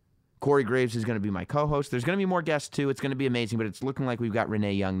appearance. Corey Graves is going to be my co-host. There's going to be more guests, too. It's going to be amazing, but it's looking like we've got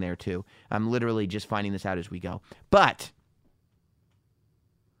Renee Young there, too. I'm literally just finding this out as we go. But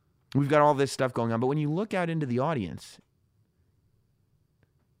we've got all this stuff going on. But when you look out into the audience,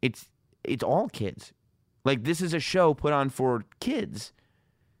 it's all kids. Like, this is a show put on for kids.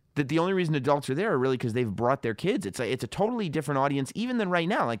 That the only reason adults are there are really because they've brought their kids. It's a totally different audience, even than right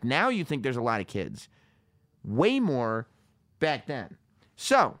now. Like, now you think there's a lot of kids. Way more back then.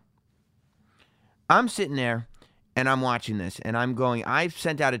 So I'm sitting there, and I'm watching this, and I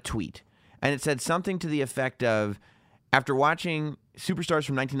sent out a tweet, and it said something to the effect of, after watching Superstars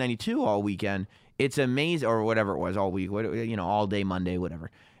from 1992 all weekend, it's amazing, or whatever it was, all week, all day Monday,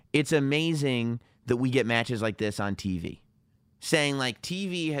 whatever. It's amazing that we get matches like this on TV. Saying, like,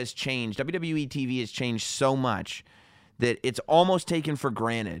 TV has changed, WWE TV has changed so much that it's almost taken for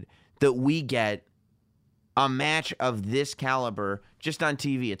granted that we get a match of this caliber just on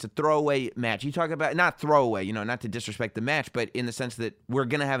TV. It's a throwaway match. You talk about, not throwaway, not to disrespect the match, but in the sense that we're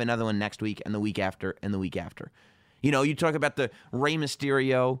going to have another one next week and the week after and the week after. You talk about the Rey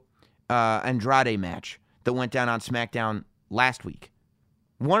Mysterio Andrade match that went down on SmackDown last week.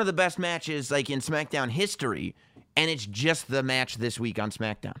 One of the best matches, like, in SmackDown history, and it's just the match this week on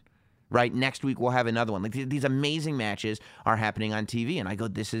SmackDown, right? Next week we'll have another one. Like, these amazing matches are happening on TV, and I go,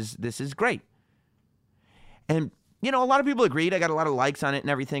 this is great. And a lot of people agreed. I got a lot of likes on it and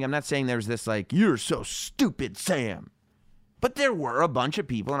everything. I'm not saying there's this like, you're so stupid, Sam. But there were a bunch of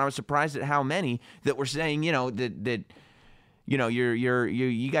people, and I was surprised at how many that were saying, you got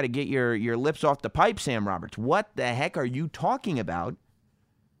to get your lips off the pipe, Sam Roberts. What the heck are you talking about?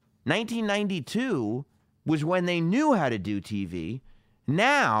 1992 was when they knew how to do TV.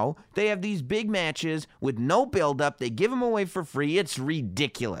 Now they have these big matches with no build-up. They give them away for free. It's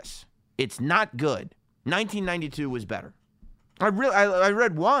ridiculous. It's not good. 1992 was better. I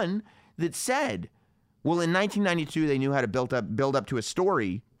read one that said, well, in 1992 they knew how to build up to a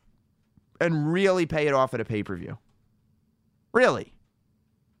story and really pay it off at a pay-per-view. Really?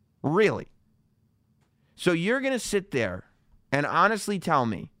 So you're going to sit there and honestly tell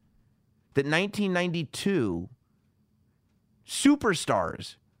me that 1992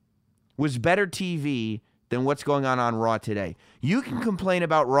 Superstars was better TV than what's going on Raw today. You can complain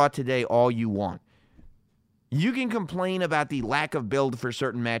about Raw today all you want. You can complain about the lack of build for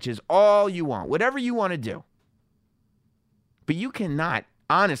certain matches all you want, whatever you want to do. But you cannot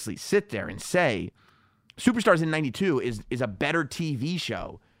honestly sit there and say Superstars in 92 is a better TV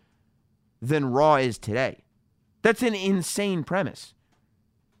show than Raw is today. That's an insane premise.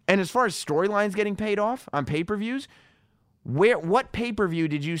 And as far as storylines getting paid off on pay-per-views, what pay-per-view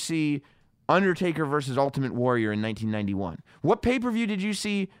did you see Undertaker versus Ultimate Warrior in 1991? What pay-per-view did you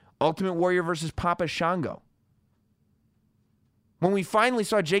see Ultimate Warrior versus Papa Shango? When we finally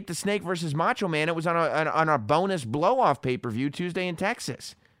saw Jake the Snake versus Macho Man, it was on a bonus blow-off pay-per-view Tuesday in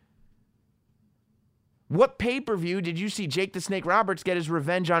Texas. What pay-per-view did you see Jake the Snake Roberts get his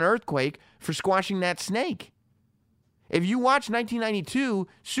revenge on Earthquake for squashing that snake? If you watch 1992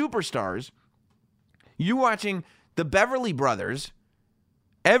 Superstars, you're watching the Beverly Brothers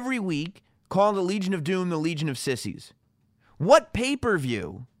every week call the Legion of Doom the Legion of Sissies. What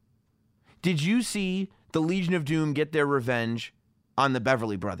pay-per-view did you see the Legion of Doom get their revenge on the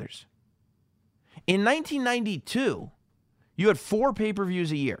Beverly Brothers? In 1992, you had 4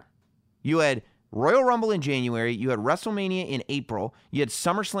 pay-per-views a year. You had Royal Rumble in January, you had WrestleMania in April, you had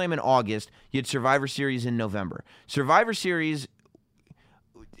SummerSlam in August, you had Survivor Series in November. Survivor Series,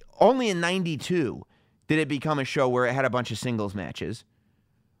 only in 92 did it become a show where it had a bunch of singles matches.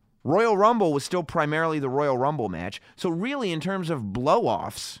 Royal Rumble was still primarily the Royal Rumble match. So really, in terms of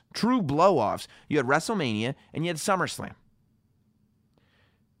blow-offs, true blow-offs, you had WrestleMania and you had SummerSlam.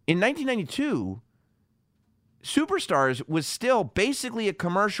 In 1992, Superstars was still basically a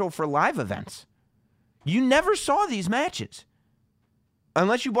commercial for live events. You never saw these matches.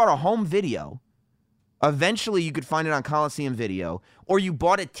 Unless you bought a home video. Eventually, you could find it on Coliseum Video. Or you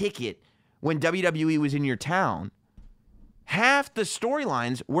bought a ticket when WWE was in your town. Half the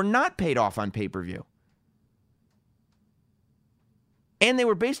storylines were not paid off on pay-per-view. And they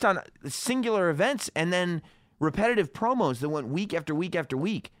were based on singular events and then repetitive promos that went week after week after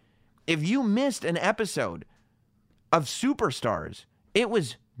week. If you missed an episode of Superstars, it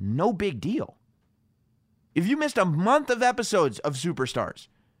was no big deal. If you missed a month of episodes of Superstars,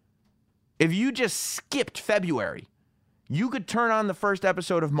 if you just skipped February, you could turn on the first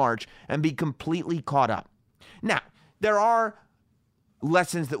episode of March and be completely caught up. Now, there are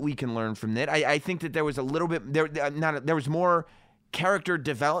lessons that we can learn from that. I think that there was a little bit, there was more character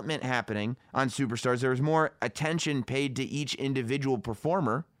development happening on Superstars. There was more attention paid to each individual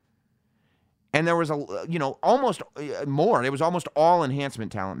performer. And there was almost more. It was almost all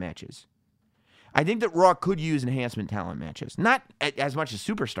enhancement talent matches. I think that Raw could use enhancement talent matches. Not as much as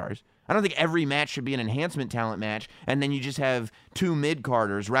Superstars. I don't think every match should be an enhancement talent match, and then you just have 2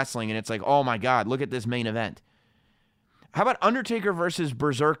 mid-carders wrestling, and it's like, oh my God, look at this main event. How about Undertaker versus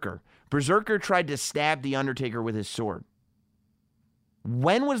Berserker? Berserker tried to stab The Undertaker with his sword.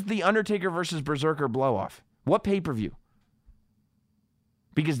 When was The Undertaker versus Berserker blow-off? What pay-per-view?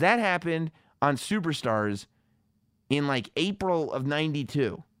 Because that happened on Superstars in like April of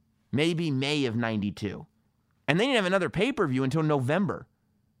 92. Maybe May of 92. And they didn't have another pay-per-view until November.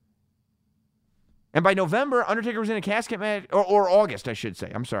 And by November, Undertaker was in a casket match, or August, I should say.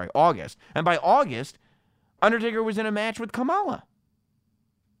 I'm sorry, August. And by August, Undertaker was in a match with Kamala.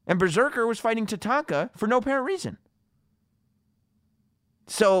 And Berserker was fighting Tatanka for no apparent reason.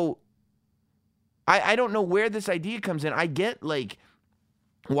 So, I don't know where this idea comes in. I get, like,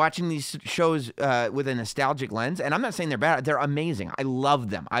 watching these shows with a nostalgic lens, and I'm not saying they're bad. They're amazing. I love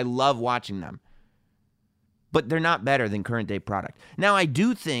them. I love watching them. But they're not better than current day product. Now, I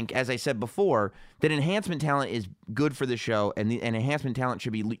do think, as I said before, that enhancement talent is good for the show, and enhancement talent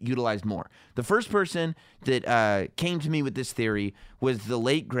should be utilized more. The first person that came to me with this theory was the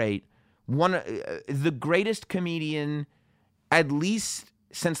late, great, the greatest comedian, at least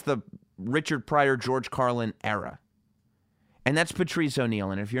since the Richard Pryor, George Carlin era. And that's Patrice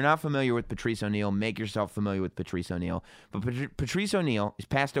O'Neal. And if you're not familiar with Patrice O'Neal, make yourself familiar with Patrice O'Neal. But Patrice O'Neal is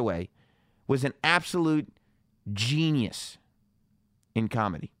passed away, was an absolute genius in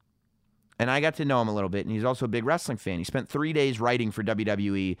comedy. And I got to know him a little bit, and he's also a big wrestling fan. He spent 3 days writing for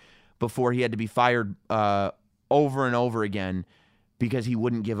WWE before he had to be fired over and over again because he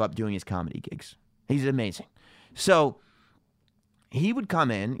wouldn't give up doing his comedy gigs. He's amazing. So he would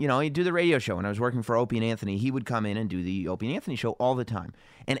come in, he'd do the radio show. When I was working for Opie and Anthony, he would come in and do the Opie and Anthony show all the time.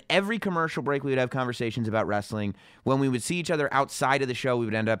 And every commercial break, we would have conversations about wrestling. When we would see each other outside of the show, we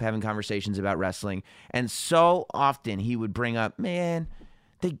would end up having conversations about wrestling. And so often he would bring up, man,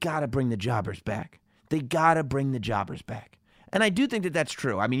 they got to bring the jobbers back. They got to bring the jobbers back. And I do think that that's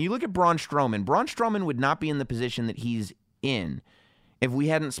true. I mean, you look at Braun Strowman. Braun Strowman would not be in the position that he's in if we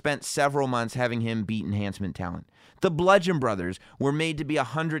hadn't spent several months having him beat enhancement talent. The Bludgeon Brothers were made to be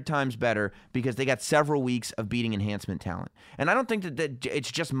 100 times better because they got several weeks of beating enhancement talent. And I don't think that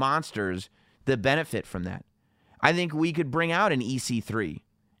it's just monsters that benefit from that. I think we could bring out an EC3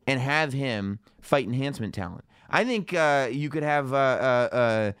 and have him fight enhancement talent. I think you could have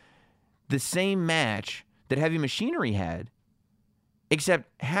the same match that Heavy Machinery had, except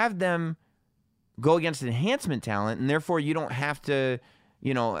have them go against enhancement talent, and therefore you don't have to,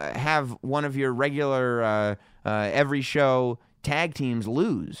 have one of your regular every show tag teams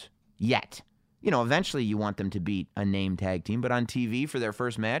lose yet. Eventually you want them to beat a named tag team, but on TV for their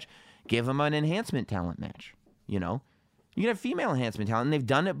first match, give them an enhancement talent match. You can have female enhancement talent, and they've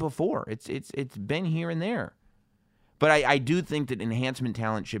done it before. It's been here and there. But I do think that enhancement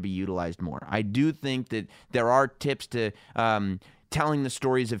talent should be utilized more. I do think that there are tips to telling the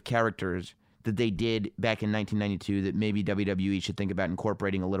stories of characters that they did back in 1992 that maybe WWE should think about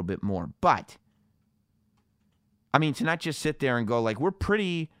incorporating a little bit more. But, I mean, to not just sit there and go like,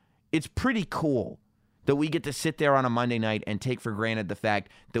 it's pretty cool that we get to sit there on a Monday night and take for granted the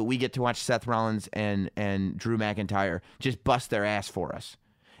fact that we get to watch Seth Rollins and Drew McIntyre just bust their ass for us.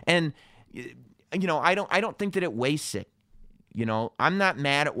 And, I don't think that it wastes it. I'm not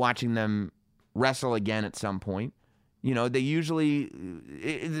mad at watching them wrestle again at some point. They usually,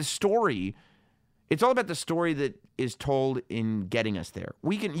 the story, it's all about the story that is told in getting us there.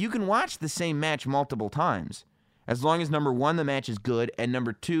 You can watch the same match multiple times, as long as, number one, the match is good, and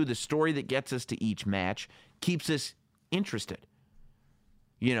number two, the story that gets us to each match keeps us interested.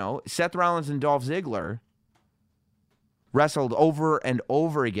 Seth Rollins and Dolph Ziggler wrestled over and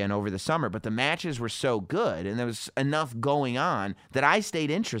over again over the summer, but the matches were so good, and there was enough going on that I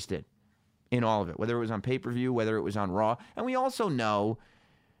stayed interested in all of it, whether it was on pay-per-view, whether it was on Raw. And we also know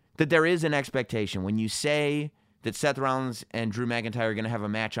that there is an expectation. When you say that Seth Rollins and Drew McIntyre are going to have a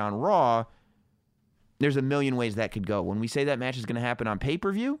match on Raw, there's a million ways that could go. When we say that match is going to happen on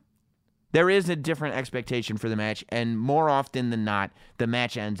pay-per-view, there is a different expectation for the match, and more often than not, the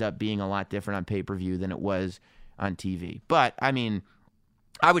match ends up being a lot different on pay-per-view than it was on TV. But, I mean,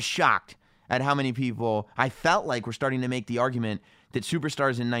 I was shocked at how many people I felt like were starting to make the argument that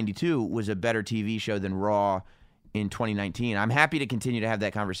Superstars in 92 was a better TV show than Raw in 2019. I'm happy to continue to have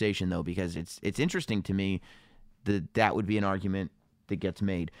that conversation, though, because it's interesting to me that would be an argument that gets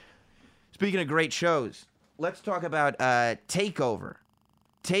made. Speaking of great shows, let's talk about TakeOver.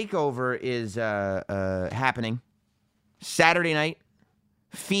 TakeOver is happening Saturday night,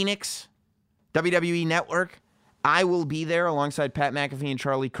 Phoenix, WWE Network. I will be there alongside Pat McAfee and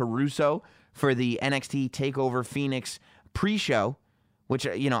Charlie Caruso for the NXT TakeOver Phoenix pre-show, which,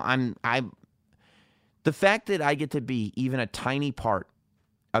 the fact that I get to be even a tiny part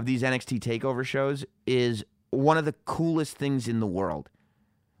of these NXT TakeOver shows is one of the coolest things in the world.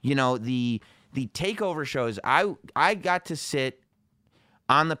 The TakeOver shows, I got to sit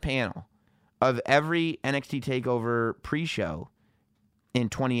on the panel of every NXT TakeOver pre-show in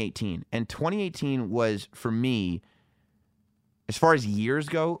 2018. And 2018 was, for me, as far as years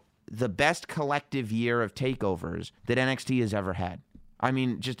go, the best collective year of takeovers that NXT has ever had. I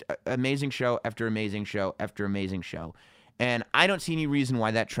mean, just amazing show after amazing show after amazing show. And I don't see any reason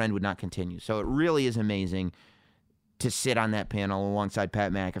why that trend would not continue. So it really is amazing to sit on that panel alongside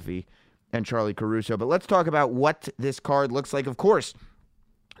Pat McAfee and Charlie Caruso. But let's talk about what this card looks like. Of course,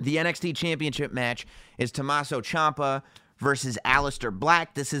 the NXT Championship match is Tommaso Ciampa versus Aleister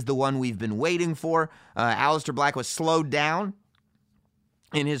Black. This is the one we've been waiting for. Aleister Black was slowed down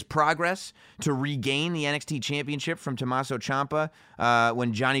in his progress to regain the NXT Championship from Tommaso Ciampa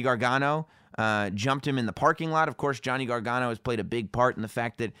when Johnny Gargano jumped him in the parking lot. Of course, Johnny Gargano has played a big part in the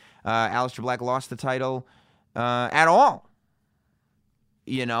fact that Aleister Black lost the title at all.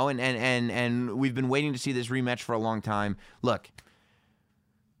 And we've been waiting to see this rematch for a long time. Look,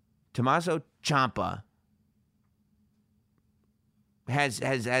 Tommaso Ciampa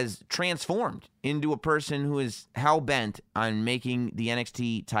has transformed into a person who is hell-bent on making the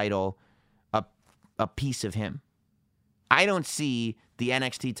NXT title a piece of him. I don't see the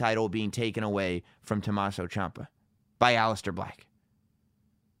NXT title being taken away from Tommaso Ciampa by Aleister Black.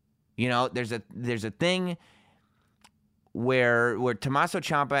 You know, there's a thing where Tommaso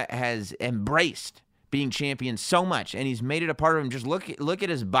Ciampa has embraced being champion so much, and he's made it a part of him. Just look at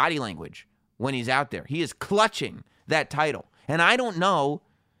his body language when he's out there. He is clutching that title. And I don't know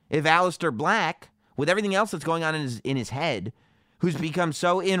if Aleister Black, with everything else that's going on in his head, who's become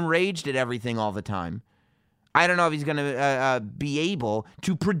so enraged at everything all the time, I don't know if he's going to be able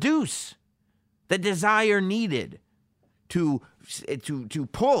to produce the desire needed to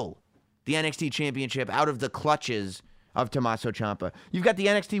pull the NXT Championship out of the clutches of Tommaso Ciampa. You've got the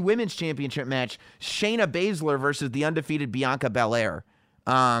NXT Women's Championship match, Shayna Baszler versus the undefeated Bianca Belair.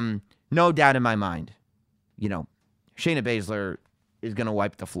 No doubt in my mind, you know, Shayna Baszler is going to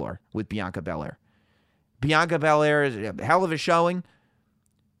wipe the floor with Bianca Belair. Bianca Belair is a hell of a showing.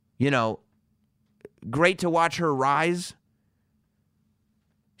 You know, great to watch her rise.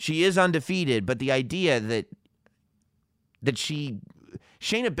 She is undefeated, but the idea that Shayna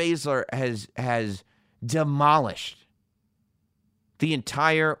Baszler has demolished the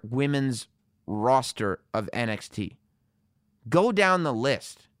entire women's roster of NXT. Go down the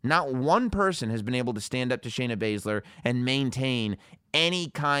list. Not one person has been able to stand up to Shayna Baszler and maintain any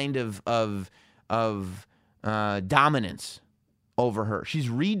kind of dominance over her. She's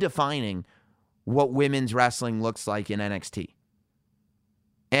redefining what women's wrestling looks like in NXT.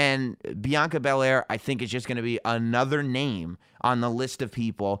 And Bianca Belair, I think, is just going to be another name on the list of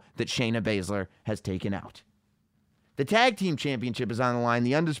people that Shayna Baszler has taken out. The Tag Team Championship is on the line.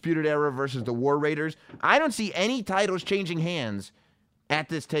 The Undisputed Era versus the War Raiders. I don't see any titles changing hands at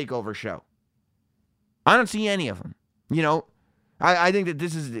this TakeOver show. I don't see any of them. You know, I think that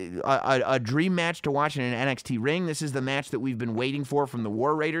this is a dream match to watch in an NXT ring. This is the match that we've been waiting for from the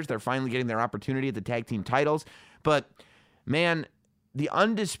War Raiders. They're finally getting their opportunity at the tag team titles. But, man, the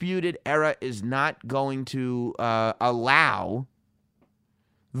Undisputed Era is not going to allow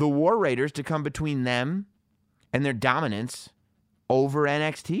the War Raiders to come between them and their dominance over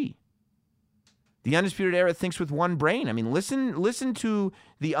NXT. The Undisputed Era thinks with one brain. I mean, listen to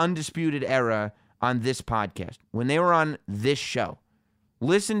the Undisputed Era on this podcast. When they were on this show,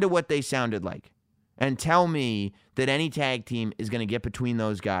 listen to what they sounded like and tell me that any tag team is going to get between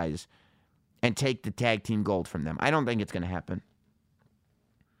those guys and take the tag team gold from them. I don't think it's going to happen.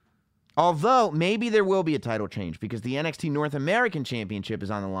 Although, maybe there will be a title change because the NXT North American Championship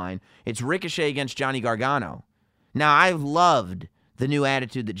is on the line. It's Ricochet against Johnny Gargano. Now, I've loved the new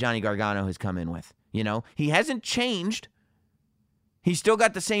attitude that Johnny Gargano has come in with. You know, he hasn't changed. He's still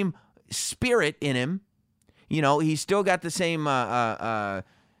got the same spirit in him. You know, he's still got the same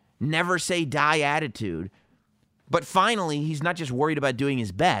never say die attitude. But finally, he's not just worried about doing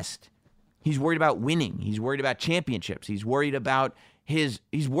his best. He's worried about winning. He's worried about championships. He's worried about his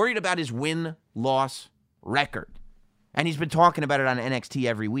win-loss record. And he's been talking about it on NXT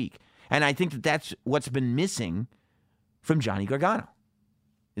every week. And I think that that's what's been missing from Johnny Gargano.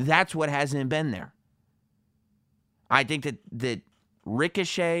 That's what hasn't been there. I think that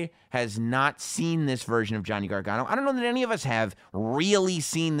Ricochet has not seen this version of Johnny Gargano. I don't know that any of us have really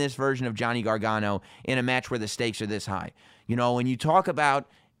seen this version of Johnny Gargano in a match where the stakes are this high. You know, when you talk about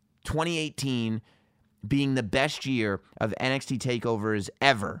 2018 being the best year of NXT takeovers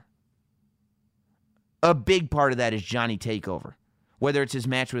ever, a big part of that is Johnny Takeover. Whether it's his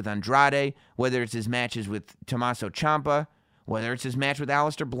match with Andrade, whether it's his matches with Tommaso Ciampa, whether it's his match with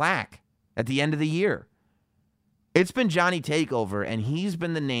Aleister Black at the end of the year. It's been Johnny Takeover, and he's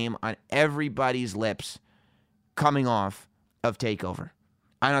been the name on everybody's lips coming off of Takeover.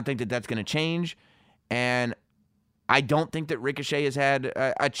 I don't think that that's going to change, and I don't think that Ricochet has had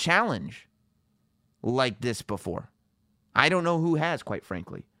a challenge like this before. I don't know who has, quite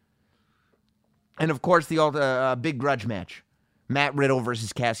frankly. And, of course, the big grudge match. Matt Riddle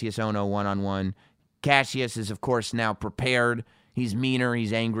versus Cassius Ohno one-on-one. Cassius is, of course, now prepared. He's meaner.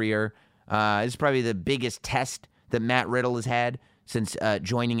 He's angrier. This is probably the biggest test that Matt Riddle has had since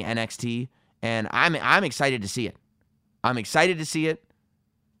joining NXT, and I'm excited to see it. I'm excited to see it.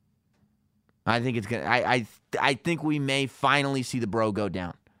 I think it's gonna. I think we may finally see the bro go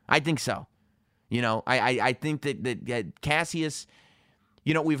down. I think so. You know, I think that Cassius.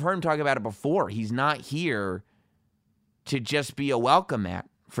 You know, we've heard him talk about it before. He's not here to just be a welcome mat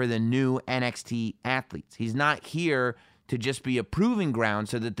for the new NXT athletes. He's not here to just be a proving ground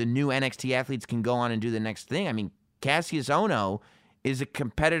so that the new NXT athletes can go on and do the next thing. I mean, Cassius Ohno is a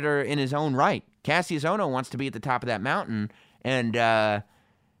competitor in his own right. Cassius Ohno wants to be at the top of that mountain, And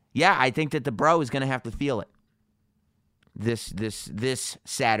yeah, I think that the bro is going to have to feel it this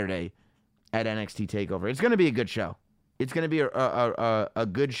Saturday at NXT TakeOver. It's going to be a good show. It's going to be a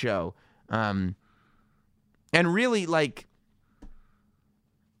good show. And really, like,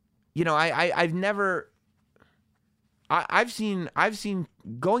 you know, I've seen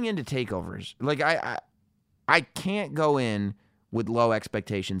going into takeovers, like I can't go in with low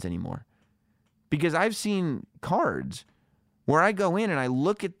expectations anymore, because I've seen cards where I go in and I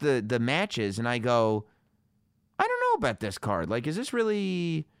look at the matches and I go, I don't know about this card. Like, is this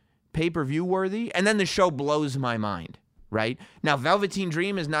really pay-per-view worthy? And then the show blows my mind, right? Now, Velveteen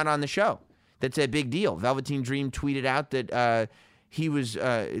Dream is not on the show. That's a big deal. Velveteen Dream tweeted out that he was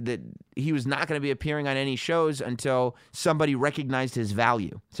not going to be appearing on any shows until somebody recognized his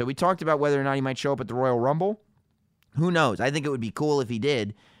value. So we talked about whether or not he might show up at the Royal Rumble. Who knows? I think it would be cool if he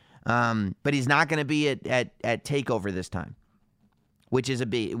did. But he's not going to be at TakeOver this time, which is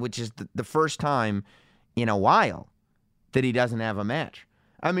the first time in a while that he doesn't have a match.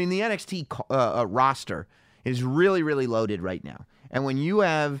 I mean, the NXT roster is really, really loaded right now. And when you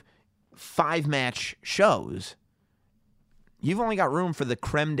have 5-match shows, you've only got room for the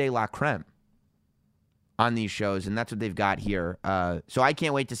creme de la creme on these shows, and that's what they've got here. So I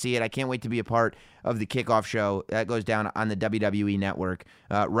can't wait to see it. I can't wait to be a part of the kickoff show. That goes down on the WWE Network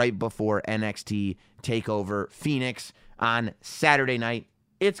right before NXT TakeOver Phoenix on Saturday night.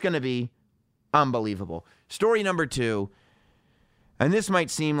 It's going to be unbelievable. Story number 2, and this might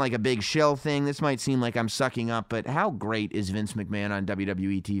seem like a big shill thing. This might seem like I'm sucking up, but how great is Vince McMahon on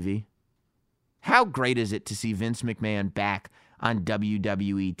WWE TV? How great is it to see Vince McMahon back on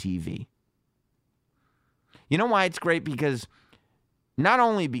WWE TV? You know why it's great? Because not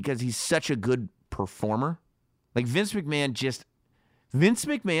only because he's such a good performer, like Vince McMahon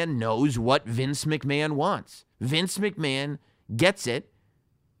knows what Vince McMahon wants. Vince McMahon gets it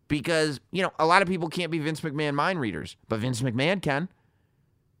because, you know, a lot of people can't be Vince McMahon mind readers, but Vince McMahon can.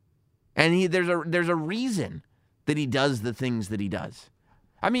 And there's a reason that he does the things that he does.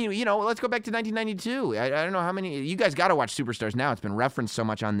 I mean, you know, let's go back to 1992. I don't know how many, you guys got to watch Superstars now. It's been referenced so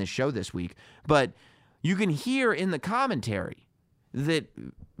much on this show this week. But you can hear in the commentary that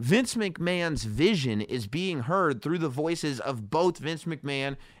Vince McMahon's vision is being heard through the voices of both Vince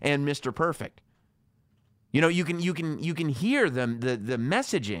McMahon and Mr. Perfect. You know, you can hear them, the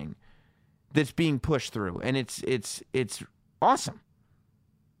messaging that's being pushed through, and it's awesome.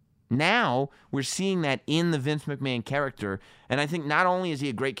 Now we're seeing that in the Vince McMahon character, and I think not only is he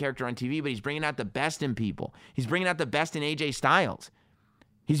a great character on TV, but he's bringing out the best in people. He's bringing out the best in AJ Styles.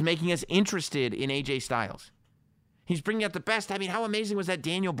 He's making us interested in AJ Styles. He's bringing out the best. I mean, how amazing was that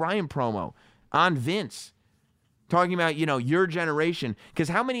Daniel Bryan promo on Vince? Talking about, you know, your generation. Because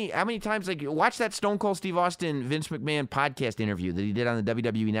how many times, like, watch that Stone Cold Steve Austin Vince McMahon podcast interview that he did on the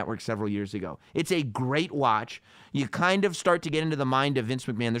WWE Network several years ago. It's a great watch. You kind of start to get into the mind of Vince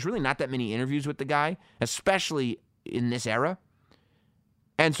McMahon. There's really not that many interviews with the guy, especially in this era.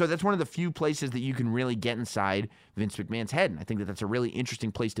 And so that's one of the few places that you can really get inside Vince McMahon's head. And I think that that's a really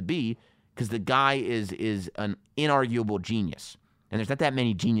interesting place to be because the guy is an inarguable genius. And there's not that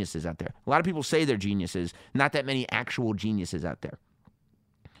many geniuses out there. A lot of people say they're geniuses, not that many actual geniuses out there.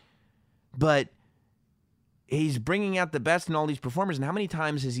 But he's bringing out the best in all these performers. And how many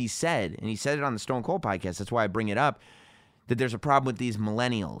times has he said, and he said it on the Stone Cold podcast, that's why I bring it up, that there's a problem with these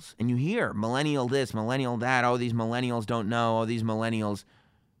millennials. And you hear millennial this, millennial that, oh, these millennials don't know, oh, these millennials.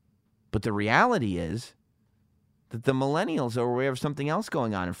 But the reality is that the millennials are aware of something else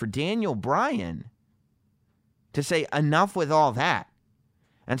going on. And for Daniel Bryan to say enough with all that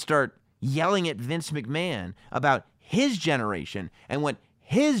and start yelling at Vince McMahon about his generation and what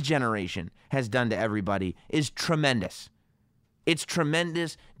his generation has done to everybody is tremendous. It's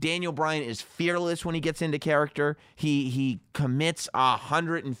tremendous. Daniel Bryan is fearless when he gets into character. He commits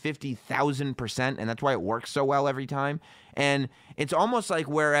 150,000%, and that's why it works so well every time. And it's almost like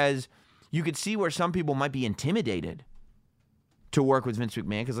whereas you could see where some people might be intimidated to work with Vince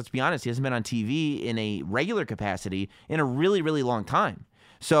McMahon, because let's be honest, he hasn't been on TV in a regular capacity in a really, really long time.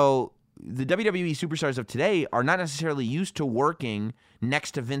 So the WWE superstars of today are not necessarily used to working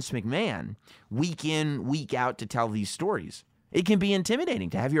next to Vince McMahon week in, week out to tell these stories. It can be intimidating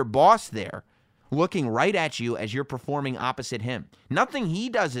to have your boss there looking right at you as you're performing opposite him. Nothing he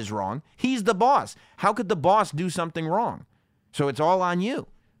does is wrong. He's the boss. How could the boss do something wrong? So it's all on you.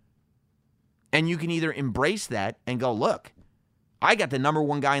 And you can either embrace that and go, look, I got the number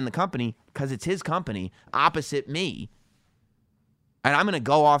one guy in the company because it's his company opposite me. And I'm going to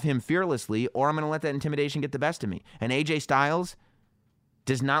go off him fearlessly, or I'm going to let that intimidation get the best of me. And AJ Styles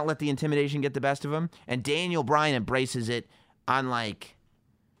does not let the intimidation get the best of him. And Daniel Bryan embraces it on like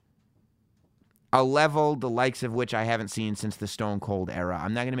a level the likes of which I haven't seen since the Stone Cold era.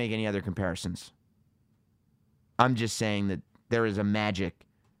 I'm not going to make any other comparisons. I'm just saying that there is a magic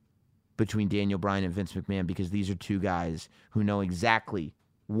between Daniel Bryan and Vince McMahon because these are two guys who know exactly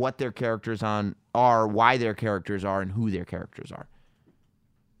what their characters are, why their characters are, and who their characters are.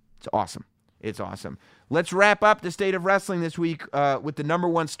 It's awesome. It's awesome. Let's wrap up the state of wrestling this week with the number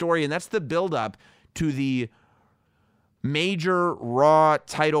one story, and that's the build-up to the major Raw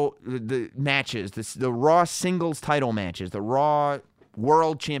title the matches, the Raw singles title matches, the Raw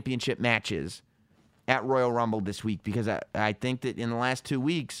World Championship matches at Royal Rumble this week, because I think that in the last 2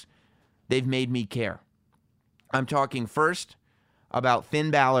 weeks, they've made me care. I'm talking first about Finn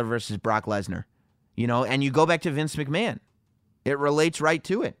Balor versus Brock Lesnar. You know, and you go back to Vince McMahon. It relates right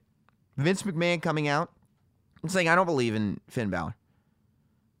to it. Vince McMahon coming out and saying, I don't believe in Finn Balor.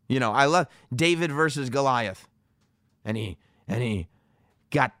 You know, I love David versus Goliath. And he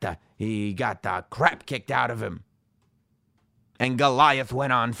got the crap kicked out of him. And Goliath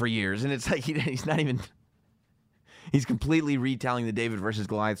went on for years. And it's like he's completely retelling the David versus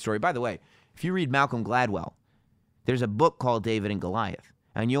Goliath story. By the way, if you read Malcolm Gladwell, there's a book called David and Goliath.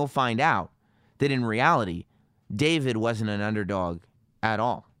 And you'll find out that in reality, David wasn't an underdog at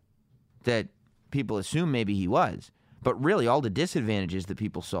all. That people assume maybe he was. But really, all the disadvantages that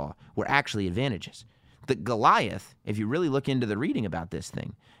people saw were actually advantages. The Goliath, if you really look into the reading about this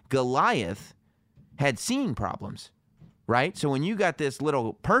thing, Goliath had seeing problems, right? So when you got this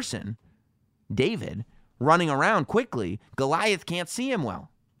little person, David, running around quickly, Goliath can't see him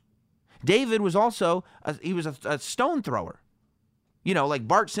well. David was also a stone thrower, you know, like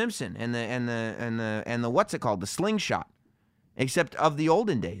Bart Simpson and the what's it called, the slingshot, except of the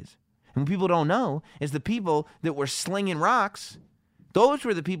olden days. And what people don't know is the people that were slinging rocks, those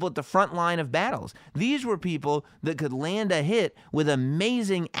were the people at the front line of battles. These were people that could land a hit with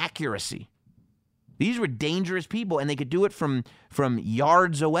amazing accuracy. These were dangerous people, and they could do it from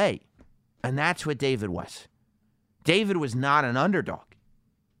yards away. And that's what David was. David was not an underdog.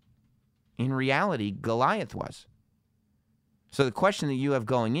 In reality, Goliath was. So the question that you have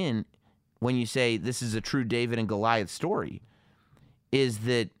going in when you say this is a true David and Goliath story is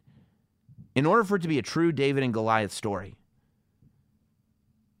that in order for it to be a true David and Goliath story,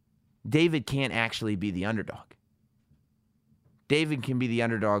 David can't actually be the underdog. David can be the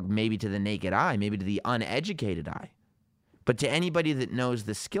underdog maybe to the naked eye, maybe to the uneducated eye. But to anybody that knows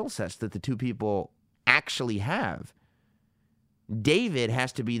the skill sets that the two people actually have, David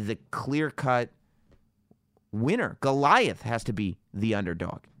has to be the clear-cut winner. Goliath has to be the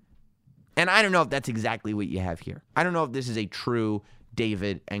underdog. And I don't know if that's exactly what you have here. I don't know if this is a true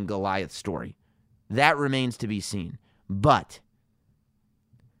David and Goliath story. That remains to be seen. But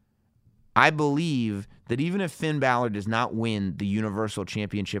I believe that even if Finn Balor does not win the Universal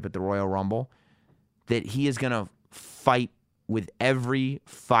Championship at the Royal Rumble, that he is going to fight with every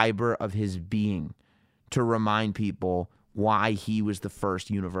fiber of his being to remind people why he was the first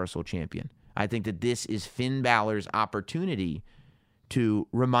Universal Champion. I think that this is Finn Balor's opportunity to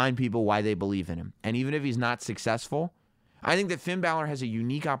remind people why they believe in him. And even if he's not successful, I think that Finn Balor has a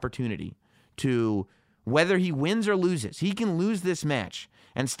unique opportunity to, whether he wins or loses, he can lose this match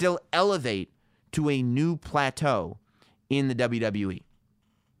and still elevate to a new plateau in the WWE.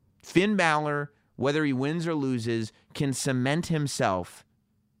 Finn Balor, whether he wins or loses, can cement himself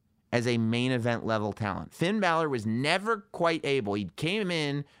as a main event level talent. Finn Balor was never quite able. He came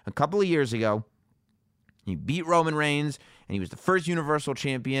in a couple of years ago. He beat Roman Reigns, and he was the first Universal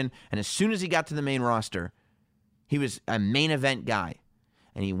Champion. And as soon as he got to the main roster, he was a main event guy.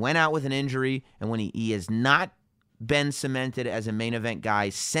 And he went out with an injury, and when he has not been cemented as a main event guy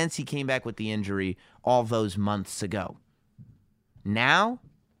since he came back with the injury all those months ago. Now,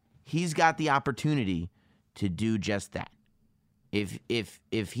 he's got the opportunity to do just that.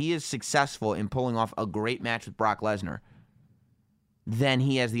 If he is successful in pulling off a great match with Brock Lesnar, then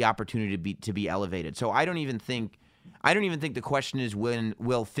he has the opportunity to be elevated. So I don't even think the question is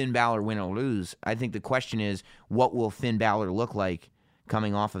will Finn Balor win or lose. I think the question is what will Finn Balor look like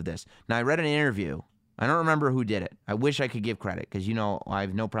coming off of this. Now I read an interview. I don't remember who did it. I wish I could give credit because I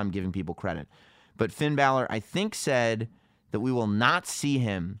have no problem giving people credit. But Finn Balor, I think, said that we will not see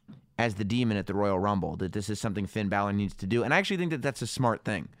him as the Demon at the Royal Rumble, that this is something Finn Balor needs to do. And I actually think that that's a smart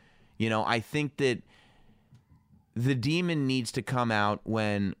thing. You know, I think that the Demon needs to come out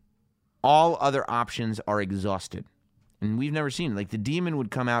when all other options are exhausted. And we've never seen it. Like, the Demon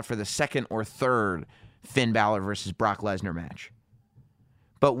would come out for the second or third Finn Balor versus Brock Lesnar match.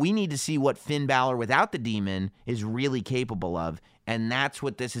 But we need to see what Finn Balor without the Demon is really capable of, and that's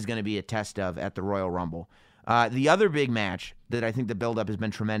what this is going to be a test of at the Royal Rumble. The other big match that I think the buildup has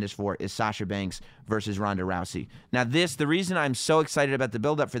been tremendous for is Sasha Banks versus Ronda Rousey. Now the reason I'm so excited about the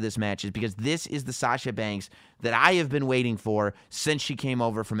buildup for this match is because this is the Sasha Banks that I have been waiting for since she came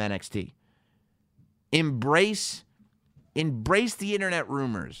over from NXT. Embrace the internet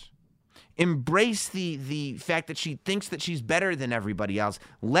rumors. Embrace the fact that she thinks that she's better than everybody else.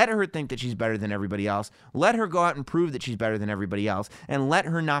 Let her think that she's better than everybody else. Let her go out and prove that she's better than everybody else. And let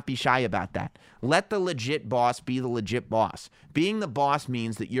her not be shy about that. Let the legit boss be the legit boss. Being the boss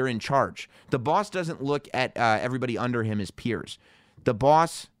means that you're in charge. The boss doesn't look at everybody under him as peers. The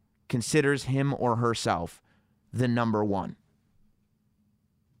boss considers him or herself the number one.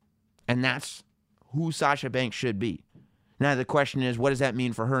 And that's who Sasha Banks should be. Now the question is, what does that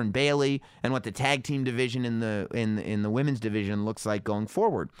mean for her and Bayley, and what the tag team division in the women's division looks like going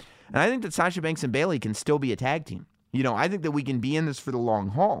forward? And I think that Sasha Banks and Bayley can still be a tag team. I think that we can be in this for the long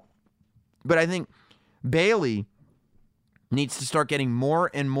haul. But I think Bayley needs to start getting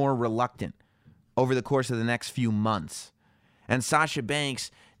more and more reluctant over the course of the next few months. And Sasha Banks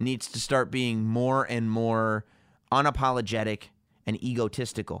needs to start being more and more unapologetic and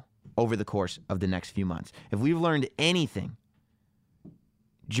egotistical over the course of the next few months. If we've learned anything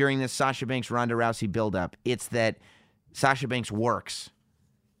during this Sasha Banks-Ronda Rousey buildup, it's that Sasha Banks works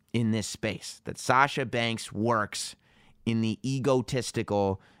in this space. That Sasha Banks works in the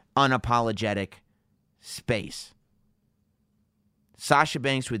egotistical, unapologetic space. Sasha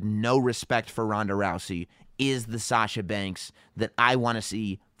Banks with no respect for Ronda Rousey is the Sasha Banks that I want to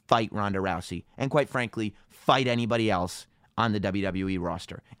see fight Ronda Rousey. And quite frankly, fight anybody else on the WWE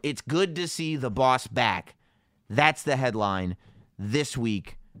roster. It's good to see the boss back. That's the headline this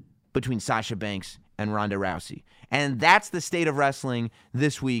week between Sasha Banks and Ronda Rousey. And that's the state of wrestling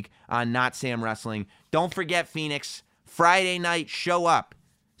this week on Not Sam Wrestling. Don't forget, Phoenix, Friday night, show up,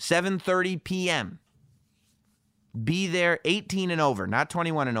 7:30 p.m. Be there, 18 and over, not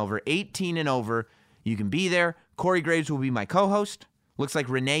 21 and over, 18 and over. You can be there. Corey Graves will be my co-host. Looks like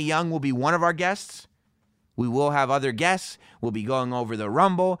Renee Young will be one of our guests. We will have other guests. We'll be going over the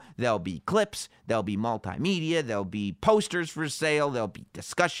Rumble. There'll be clips. There'll be multimedia. There'll be posters for sale. There'll be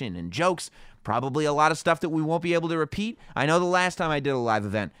discussion and jokes. Probably a lot of stuff that we won't be able to repeat. I know the last time I did a live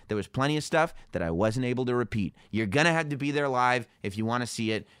event, there was plenty of stuff that I wasn't able to repeat. You're going to have to be there live if you want to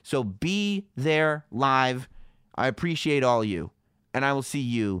see it. So be there live. I appreciate all you. And I will see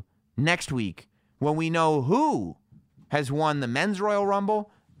you next week when we know who has won the Men's Royal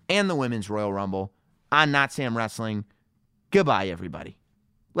Rumble and the Women's Royal Rumble on Not Sam Wrestling. Goodbye, everybody.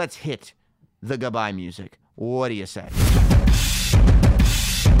 Let's hit the goodbye music. What do you say?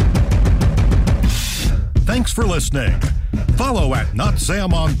 Thanks for listening. Follow at Not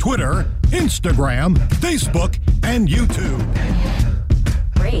Sam on Twitter, Instagram, Facebook, and YouTube.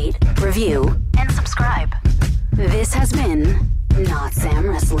 Rate, review, and subscribe. This has been Not Sam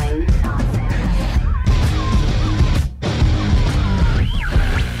Wrestling. Not Sam Wrestling.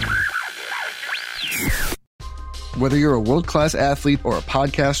 Whether you're a world-class athlete or a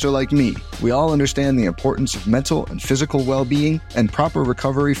podcaster like me, we all understand the importance of mental and physical well-being and proper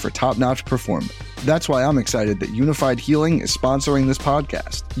recovery for top-notch performance. That's why I'm excited that Unified Healing is sponsoring this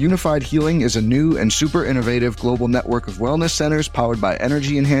podcast. Unified Healing is a new and super innovative global network of wellness centers powered by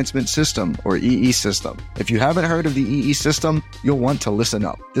Energy Enhancement System, or EE System. If you haven't heard of the EE System, you'll want to listen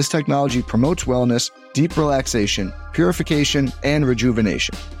up. This technology promotes wellness, deep relaxation, purification, and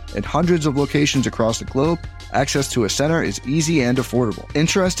rejuvenation. In hundreds of locations across the globe, access to a center is easy and affordable.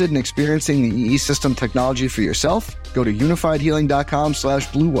 Interested in experiencing the EE System technology for yourself? Go to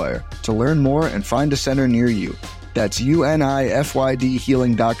unifiedhealing.com/bluewire to learn more and find a center near you. That's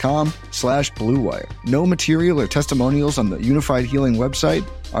unifydhealing.com/bluewire. No material or testimonials on the Unified Healing website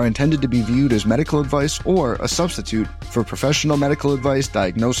are intended to be viewed as medical advice or a substitute for professional medical advice,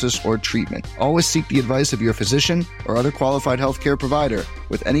 diagnosis, or treatment. Always seek the advice of your physician or other qualified healthcare provider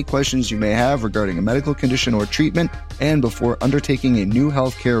with any questions you may have regarding a medical condition or treatment and before undertaking a new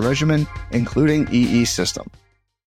healthcare regimen, including EE System.